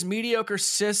thing is mediocre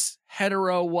cis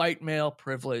hetero white male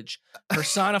privilege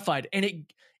personified, and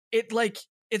it's like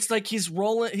he's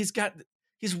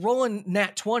rolling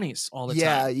nat 20s all the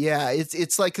time. Yeah.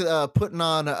 It's like putting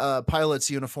on a pilot's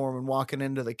uniform and walking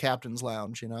into the captain's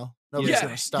lounge, you know? Nobody's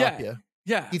going to stop you.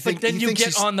 Yeah. But then you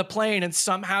get on the plane and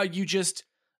somehow you just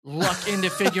luck into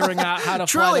figuring out how to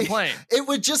fly the plane. It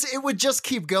would just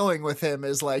keep going with him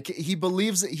is like, he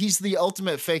believes he's the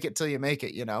ultimate fake it till you make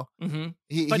it, you know? Mm-hmm.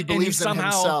 He believes in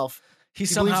himself. He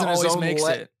somehow always makes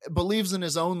it. Believes in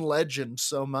his own legend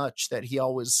so much that he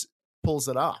always pulls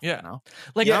it off. Yeah. You know?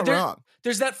 Like wrong.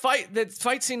 There's that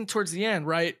fight scene towards the end,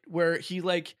 right? Where he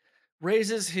like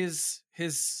raises his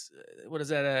what is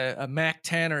that, a Mac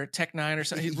 10 or a Tech 9 or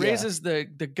something. He raises the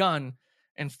gun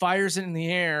and fires it in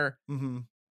the air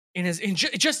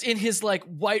just in his like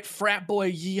white frat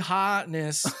boy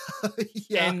yeehaw-ness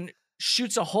and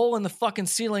shoots a hole in the fucking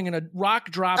ceiling and a rock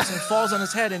drops and falls on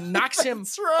his head and knocks him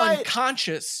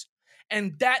unconscious.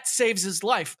 And that saves his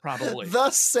life, probably.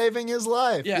 Thus saving his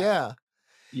life. Yeah.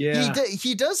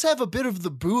 He does have a bit of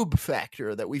the boob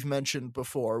factor that we've mentioned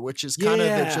before, which is kind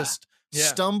of just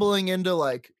stumbling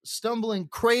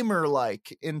Kramer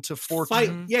like into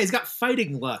fortune. Yeah, he's got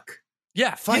fighting luck.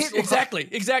 Yeah, exactly.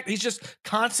 He's just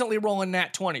constantly rolling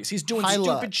nat 20s. He's doing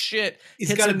stupid shit.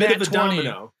 He's got a bit of a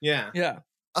domino. Yeah.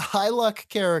 A high luck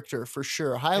character for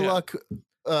sure. High luck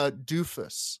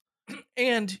doofus.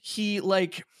 And he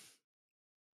like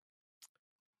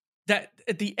that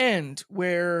at the end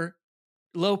where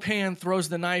Lopan throws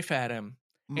the knife at him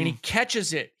and he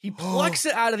catches it. He plucks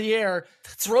it out of the air,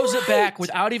 throws it back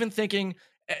without even thinking.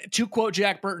 To quote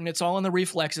Jack Burton, it's all in the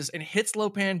reflexes and hits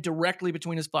Lopan directly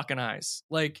between his fucking eyes.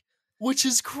 Like which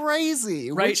is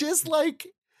crazy. Right. Which is like,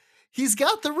 he's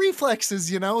got the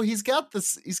reflexes, you know. He's got the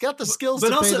skills to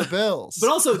pay the bills. But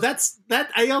also,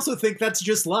 I also think that's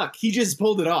just luck. He just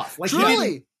pulled it off. Like,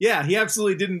 Truly. he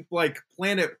absolutely didn't like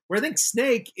plan it. Where I think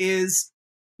Snake is,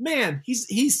 man,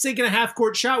 he's sinking a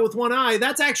half-court shot with one eye.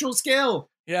 That's actual skill.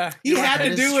 Yeah, He had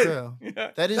to do it.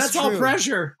 Yeah. That's true. all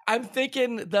pressure. I'm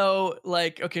thinking though,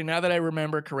 like, okay, now that I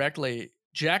remember correctly,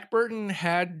 Jack Burton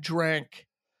had drank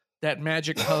that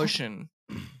magic potion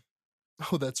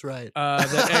Oh, that's right.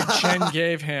 that Egg Chen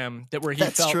gave him, that where he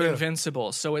That's felt true.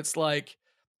 invincible. So it's like,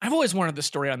 I've always wanted the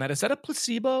story on that. Is that a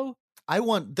placebo?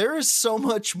 There is so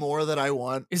much more that I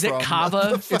want. Is it from kava?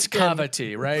 the It's fucking- kava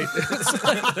tea, right?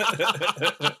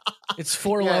 It's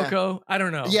Four Yeah. Loko. I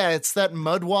don't know. Yeah, it's that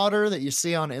mud water that you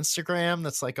see on Instagram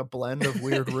that's like a blend of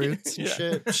weird roots and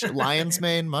Yeah. shit. Lion's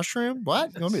mane mushroom?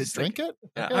 What? You want me to It's like- drink it?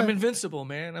 Yeah, Okay. I'm invincible,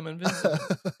 man. I'm invincible.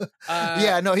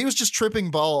 Yeah, no, he was just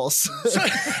tripping balls. So-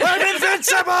 I'm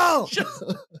invincible!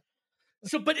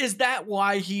 So, but is that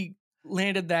why he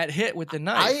landed that hit with the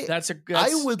knife?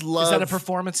 I would love... Is that a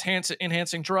performance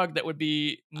enhancing drug that would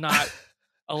be not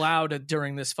allowed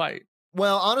during this fight?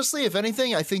 Well, honestly, if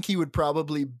anything, I think he would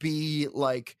probably be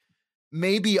like,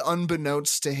 maybe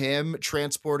unbeknownst to him,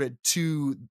 transported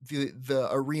to the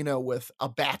arena with a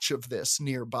batch of this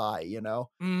nearby, you know?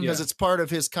 Mm. Because it's part of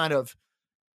his kind of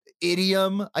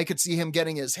idiom. I could see him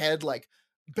getting his head like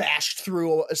bashed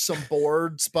through some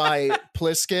boards by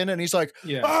Pliskin, and he's like,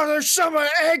 Yeah. "Oh, there's some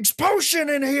Egg's potion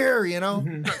in here," you know?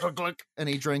 Mhm. And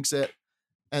he drinks it,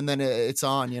 and then it's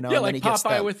on, you know? Yeah, and then like he gets Popeye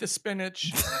that with the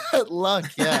spinach.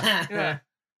 luck, yeah. Yeah.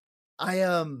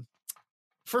 I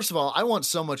first of all, I want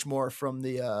so much more from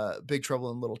the Big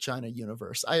Trouble in Little China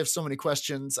universe. I have so many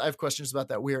questions. I have questions about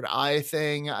that weird eye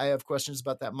thing. I have questions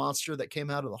about that monster that came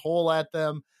out of the hole at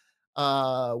them.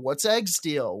 What's Egg's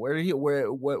deal? What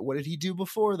did he do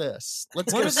before this?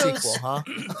 Let's One get a of those- sequel, huh?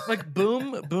 Like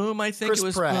Boom, I think Chris it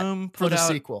was Pratt Boom for put the out.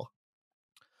 sequel.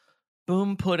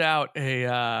 Boom put out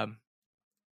a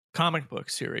comic book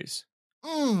series.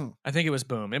 Mm, I think it was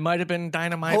Boom. It might have been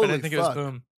Dynamite, but I Holy think fuck. it was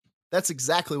Boom. that's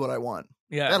exactly what I want.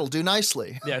 Yeah, That'll do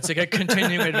nicely. yeah. It's like a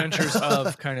continuing adventures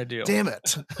of kind of deal. Damn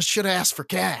it. I should have asked for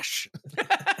cash.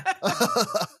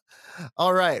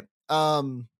 All right.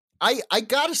 I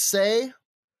gotta say,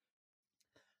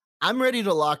 I'm ready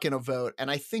to lock in a vote,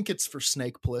 and I think it's for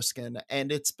Snake Plissken,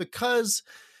 and it's because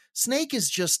Snake is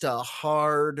just a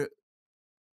hard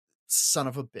son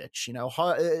of a bitch, you know.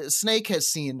 Snake has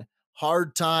seen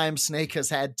hard times. Snake has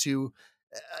had to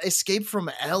escape from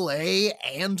LA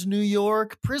and New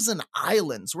York. Prison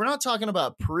islands. We're not talking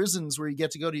about prisons where you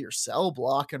get to go to your cell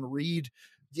block and read,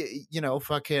 you know,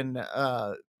 fucking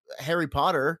Harry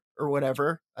Potter or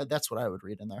whatever. That's what I would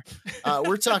read in there.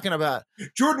 We're talking about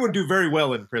Jordan would do very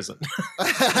well in prison.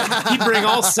 He'd bring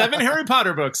all 7 Harry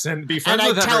Potter books and be friends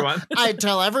with everyone. I'd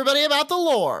tell everybody about the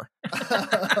lore.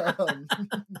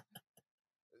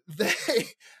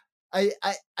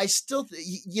 I still,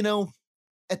 you know,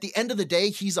 at the end of the day,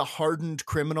 he's a hardened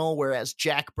criminal, whereas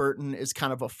Jack Burton is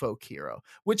kind of a folk hero,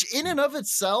 which in and of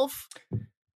itself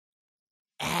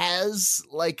has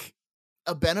like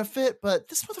a benefit, but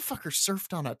this motherfucker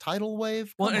surfed on a tidal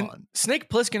wave. Well, Come and on. Snake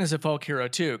Plissken is a folk hero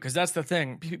too, because that's the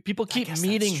thing. People keep guess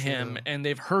meeting that's him, true. and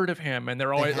they've heard of him, and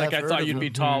they're always like, have "I heard thought of you'd be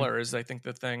him." taller," is I think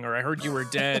the thing, or "I heard you were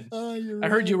dead." You're I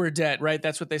heard you right. were dead, right?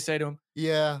 That's what they say to him.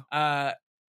 Yeah.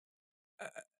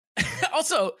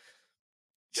 Also,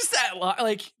 just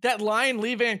that line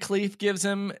Lee Van Cleef gives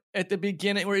him at the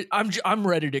beginning, where I'm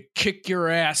ready to kick your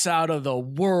ass out of the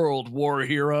world, war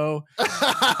hero.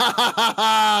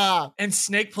 And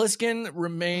Snake Plissken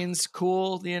remains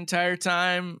cool the entire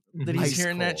time that he's Ice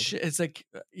hearing that cold. shit. It's like,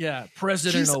 yeah,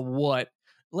 president He's- of what?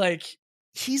 Like,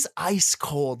 He's ice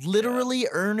cold, literally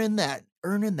earning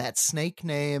that snake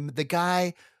name. The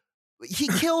guy, he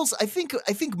kills. I think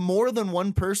more than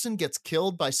one person gets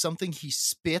killed by something he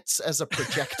spits as a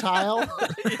projectile.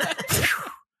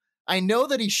 I know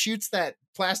that he shoots that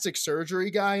plastic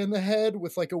surgery guy in the head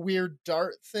with like a weird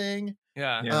dart thing.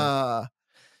 yeah.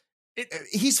 Yeah.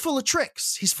 He's full of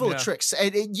tricks. He's full of Yeah. tricks,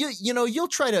 and you know you'll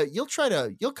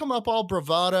come up all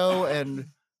bravado and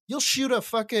you'll shoot a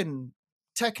fucking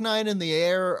Tech 9 in the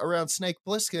air around Snake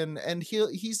Plissken, and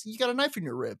you got a knife in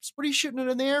your ribs. What are you shooting it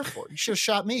in the air for? You should have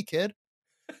shot me, kid.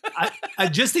 I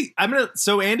just think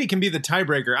so Andy can be the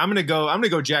tiebreaker. I'm gonna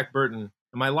go Jack Burton.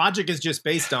 And my logic is just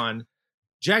based on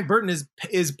Jack Burton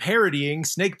is parodying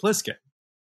Snake Plissken.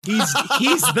 He's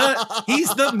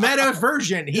the meta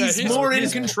version. He's more in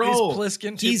control. He's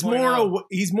Plissken 2.0.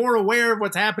 He's more aware of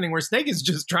what's happening, where Snake is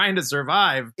just trying to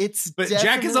survive. But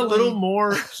Jack is a little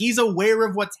more, he's aware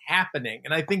of what's happening,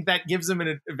 and I think that gives him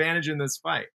an advantage in this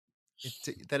fight.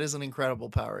 That is an incredible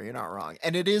power. You're not wrong.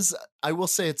 And it is, I will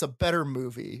say, it's a better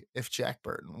movie if Jack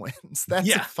Burton wins.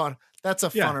 That's a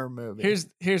funner movie.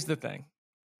 Here's the thing.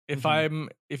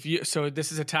 So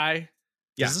this is a tie.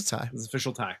 Yeah, this is a tie. This is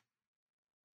official tie.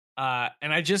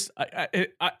 And I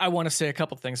want to say a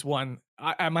couple things. One,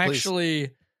 I'm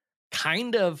actually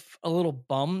kind of a little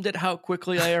bummed at how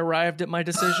quickly I arrived at my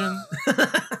decision.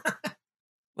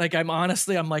 Like, I'm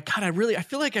like, God, I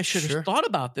feel like I should have thought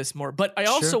about this more. But I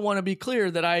also want to be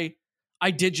clear that I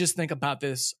did just think about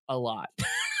this a lot.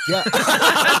 Yeah.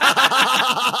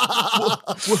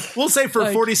 we'll say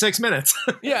for 46 minutes.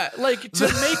 Yeah. Like, to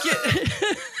make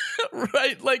it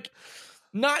right. Like,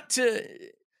 not to,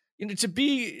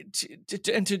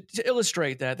 to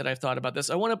illustrate that I've thought about this.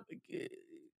 I want to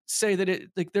say that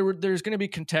there's going to be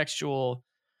contextual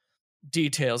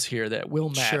details here that will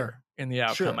matter in the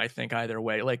outcome. I think either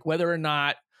way, like whether or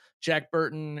not Jack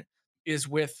Burton is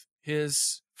with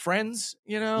his friends,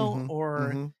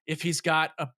 or if he's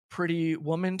got a pretty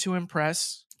woman to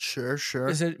impress. Sure.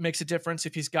 Because it makes a difference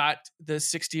if he's got the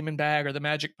 6 demon bag or the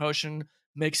magic potion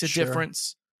makes a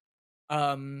difference.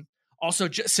 Also,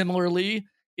 similarly,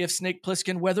 if Snake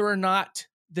Plissken, whether or not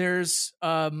there's,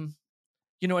 an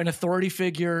authority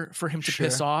figure for him to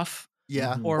piss off.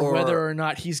 Yeah. Or whether or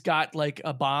not he's got like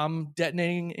a bomb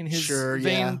detonating in his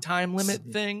vein time limit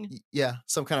thing. Yeah.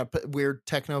 Some kind of weird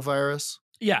techno virus.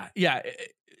 Yeah. Yeah.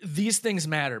 These things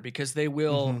matter because they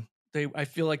will, I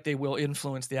feel like they will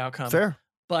influence the outcome. Fair.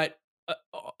 But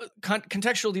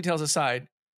contextual details aside,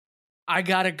 I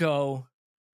gotta go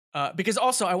because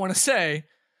also I want to say,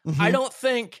 I don't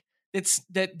think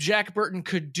that Jack Burton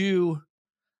could do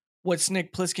what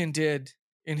Snake Plissken did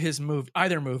in his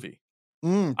either movie.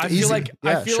 I feel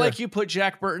like you put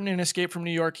Jack Burton in Escape from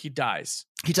New York, he dies.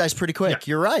 He dies pretty quick.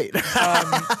 Yeah. You're right.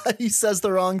 He says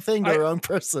the wrong thing to the wrong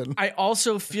person. I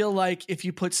also feel like if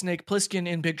you put Snake Plissken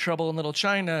in Big Trouble in Little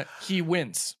China, he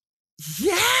wins.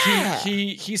 Yeah,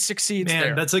 he succeeds. Man,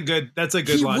 there. that's a good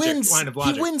line of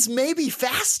logic. He wins maybe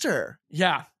faster.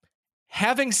 Yeah.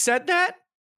 Having said that,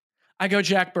 I go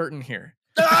Jack Burton here.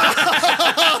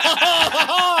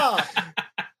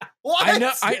 What? I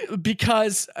know,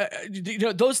 because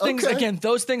those things again.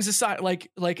 Those things aside, like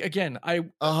again,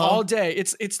 all day.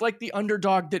 It's like the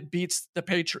underdog that beats the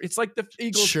Patriots. It's like the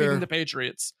Eagles beating the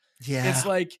Patriots. Yeah, it's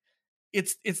like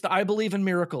it's the I believe in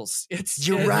miracles.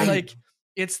 You're right. Like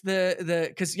it's the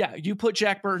because you put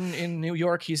Jack Burton in New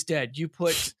York, he's dead. You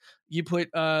put Snake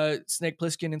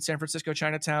Plissken in San Francisco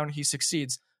Chinatown, he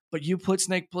succeeds. But you put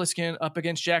Snake Plissken up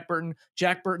against Jack Burton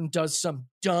does some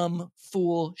dumb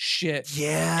fool shit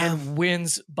and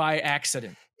wins by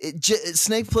accident.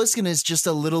 Snake Plissken is just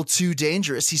a little too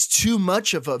dangerous. He's too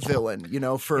much of a villain,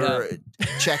 for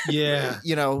Jack.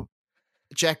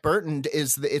 Jack Burton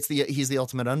he's the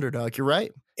ultimate underdog. You're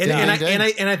right. And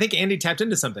I think Andy tapped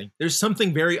into something. There's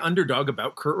something very underdog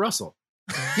about Kurt Russell.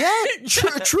 Yeah,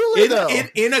 truly though.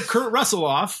 In a Kurt Russell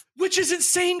off. Which is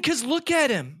insane because look at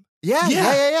him.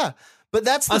 Yeah. But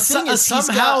that's the thing is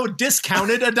somehow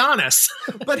discounted Adonis.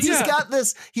 But he's got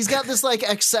this like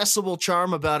accessible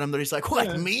charm about him that he's like,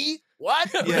 what, me?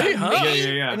 What? Yeah.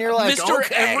 Me? Yeah. And you're like, Mr.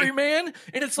 Okay. Everyman.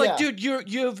 And it's like, dude, you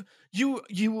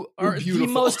are the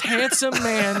most handsome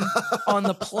man on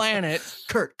the planet.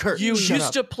 Kurt, you used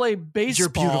up. to play baseball. You're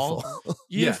beautiful.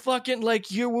 You fucking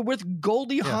you were with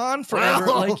Goldie Hawn forever.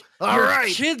 Well, your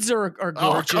kids are gorgeous.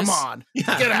 Oh, come on.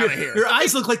 Get out of here. Your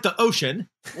eyes look like the ocean.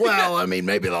 Well, I mean,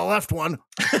 maybe the left one.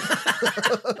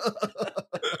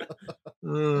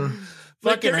 There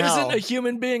isn't a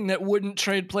human being that wouldn't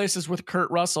trade places with Kurt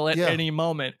Russell at any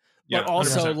moment. But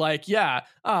also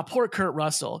 100%. Poor Kurt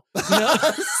Russell.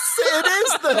 It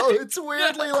is though. It's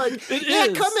weirdly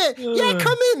come in. Yeah,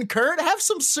 come in, Kurt. Have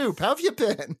some soup. How have you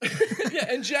been?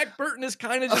 And Jack Burton is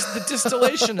kind of just the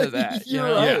distillation of that. You're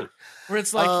right. Yeah. Where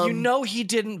it's like, he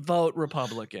didn't vote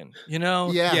Republican.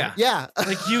 Yeah.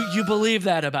 Like you believe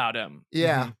that about him.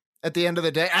 Yeah. Mm-hmm. At the end of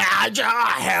the day,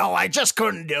 hell, I just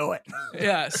couldn't do it.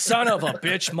 Yeah, son of a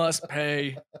bitch must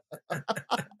pay.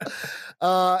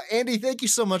 Andy, thank you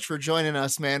so much for joining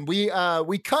us, man. We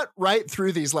cut right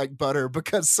through these like butter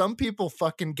because some people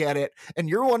fucking get it, and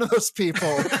you're one of those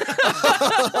people.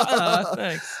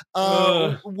 Thanks.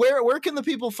 Where can the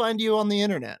people find you on the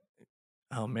internet?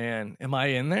 Oh man, am I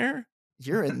in there?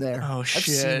 You're in there. Oh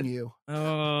shit! I've seen you.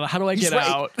 How do I get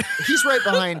out? He's right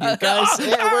behind you, guys.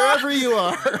 Wherever you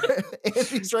are,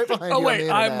 he's right behind you. Oh wait,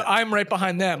 I'm right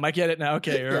behind them. I get it now.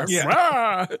 Okay.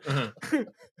 Yes.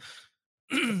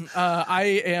 I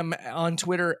am on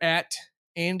Twitter at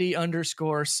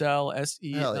Andy_Sell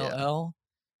SELL,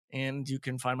 and you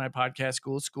can find my podcast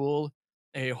School,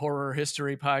 a horror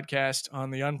history podcast on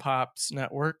the Unpops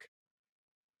network.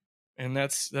 And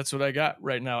that's what I got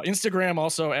right now. Instagram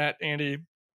also at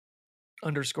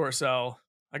Andy_Sell.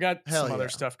 I got some other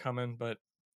stuff coming, but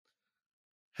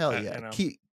hell yeah.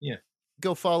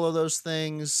 Go follow those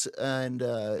things and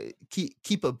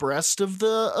keep abreast of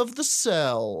the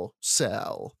sell.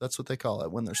 That's what they call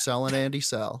it when they're selling Andy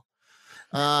Sell.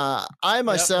 I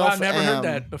myself I've never heard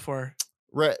that before.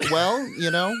 Well,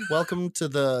 welcome to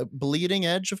the bleeding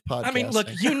edge of podcasting. I mean, look,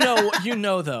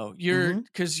 though, you're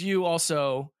because you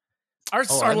also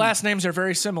our last names are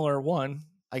very similar. One,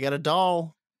 I got a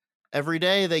doll. Every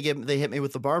day they hit me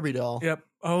with the Barbie doll. Yep.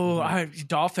 Oh,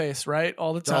 doll face, right?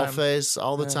 All the time. Doll face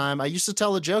all the time. I used to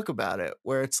tell a joke about it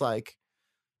where it's like,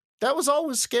 that was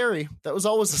always scary. That was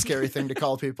always a scary thing to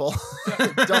call people.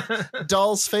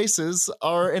 Dolls' faces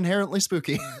are inherently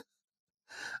spooky.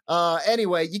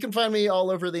 Anyway, you can find me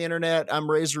all over the internet. I'm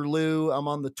Razor Lou. I'm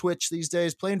on the Twitch these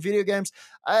days playing video games.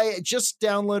 I just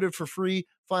downloaded for free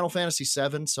Final Fantasy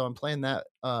VII, so I'm playing that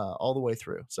all the way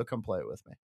through. So come play it with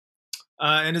me.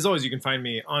 And as always, you can find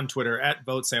me on Twitter at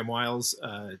VoteSamWiles,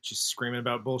 just screaming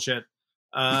about bullshit.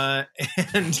 And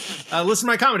listen to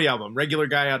my comedy album, Regular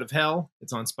Guy Out of Hell.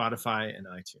 It's on Spotify and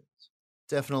iTunes.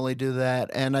 Definitely do that.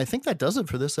 And I think that does it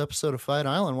for this episode of Fight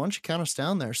Island. Why don't you count us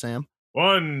down there, Sam?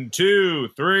 1, 2,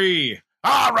 3.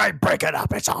 All right, break it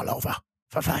up. It's all over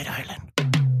for Fight Island.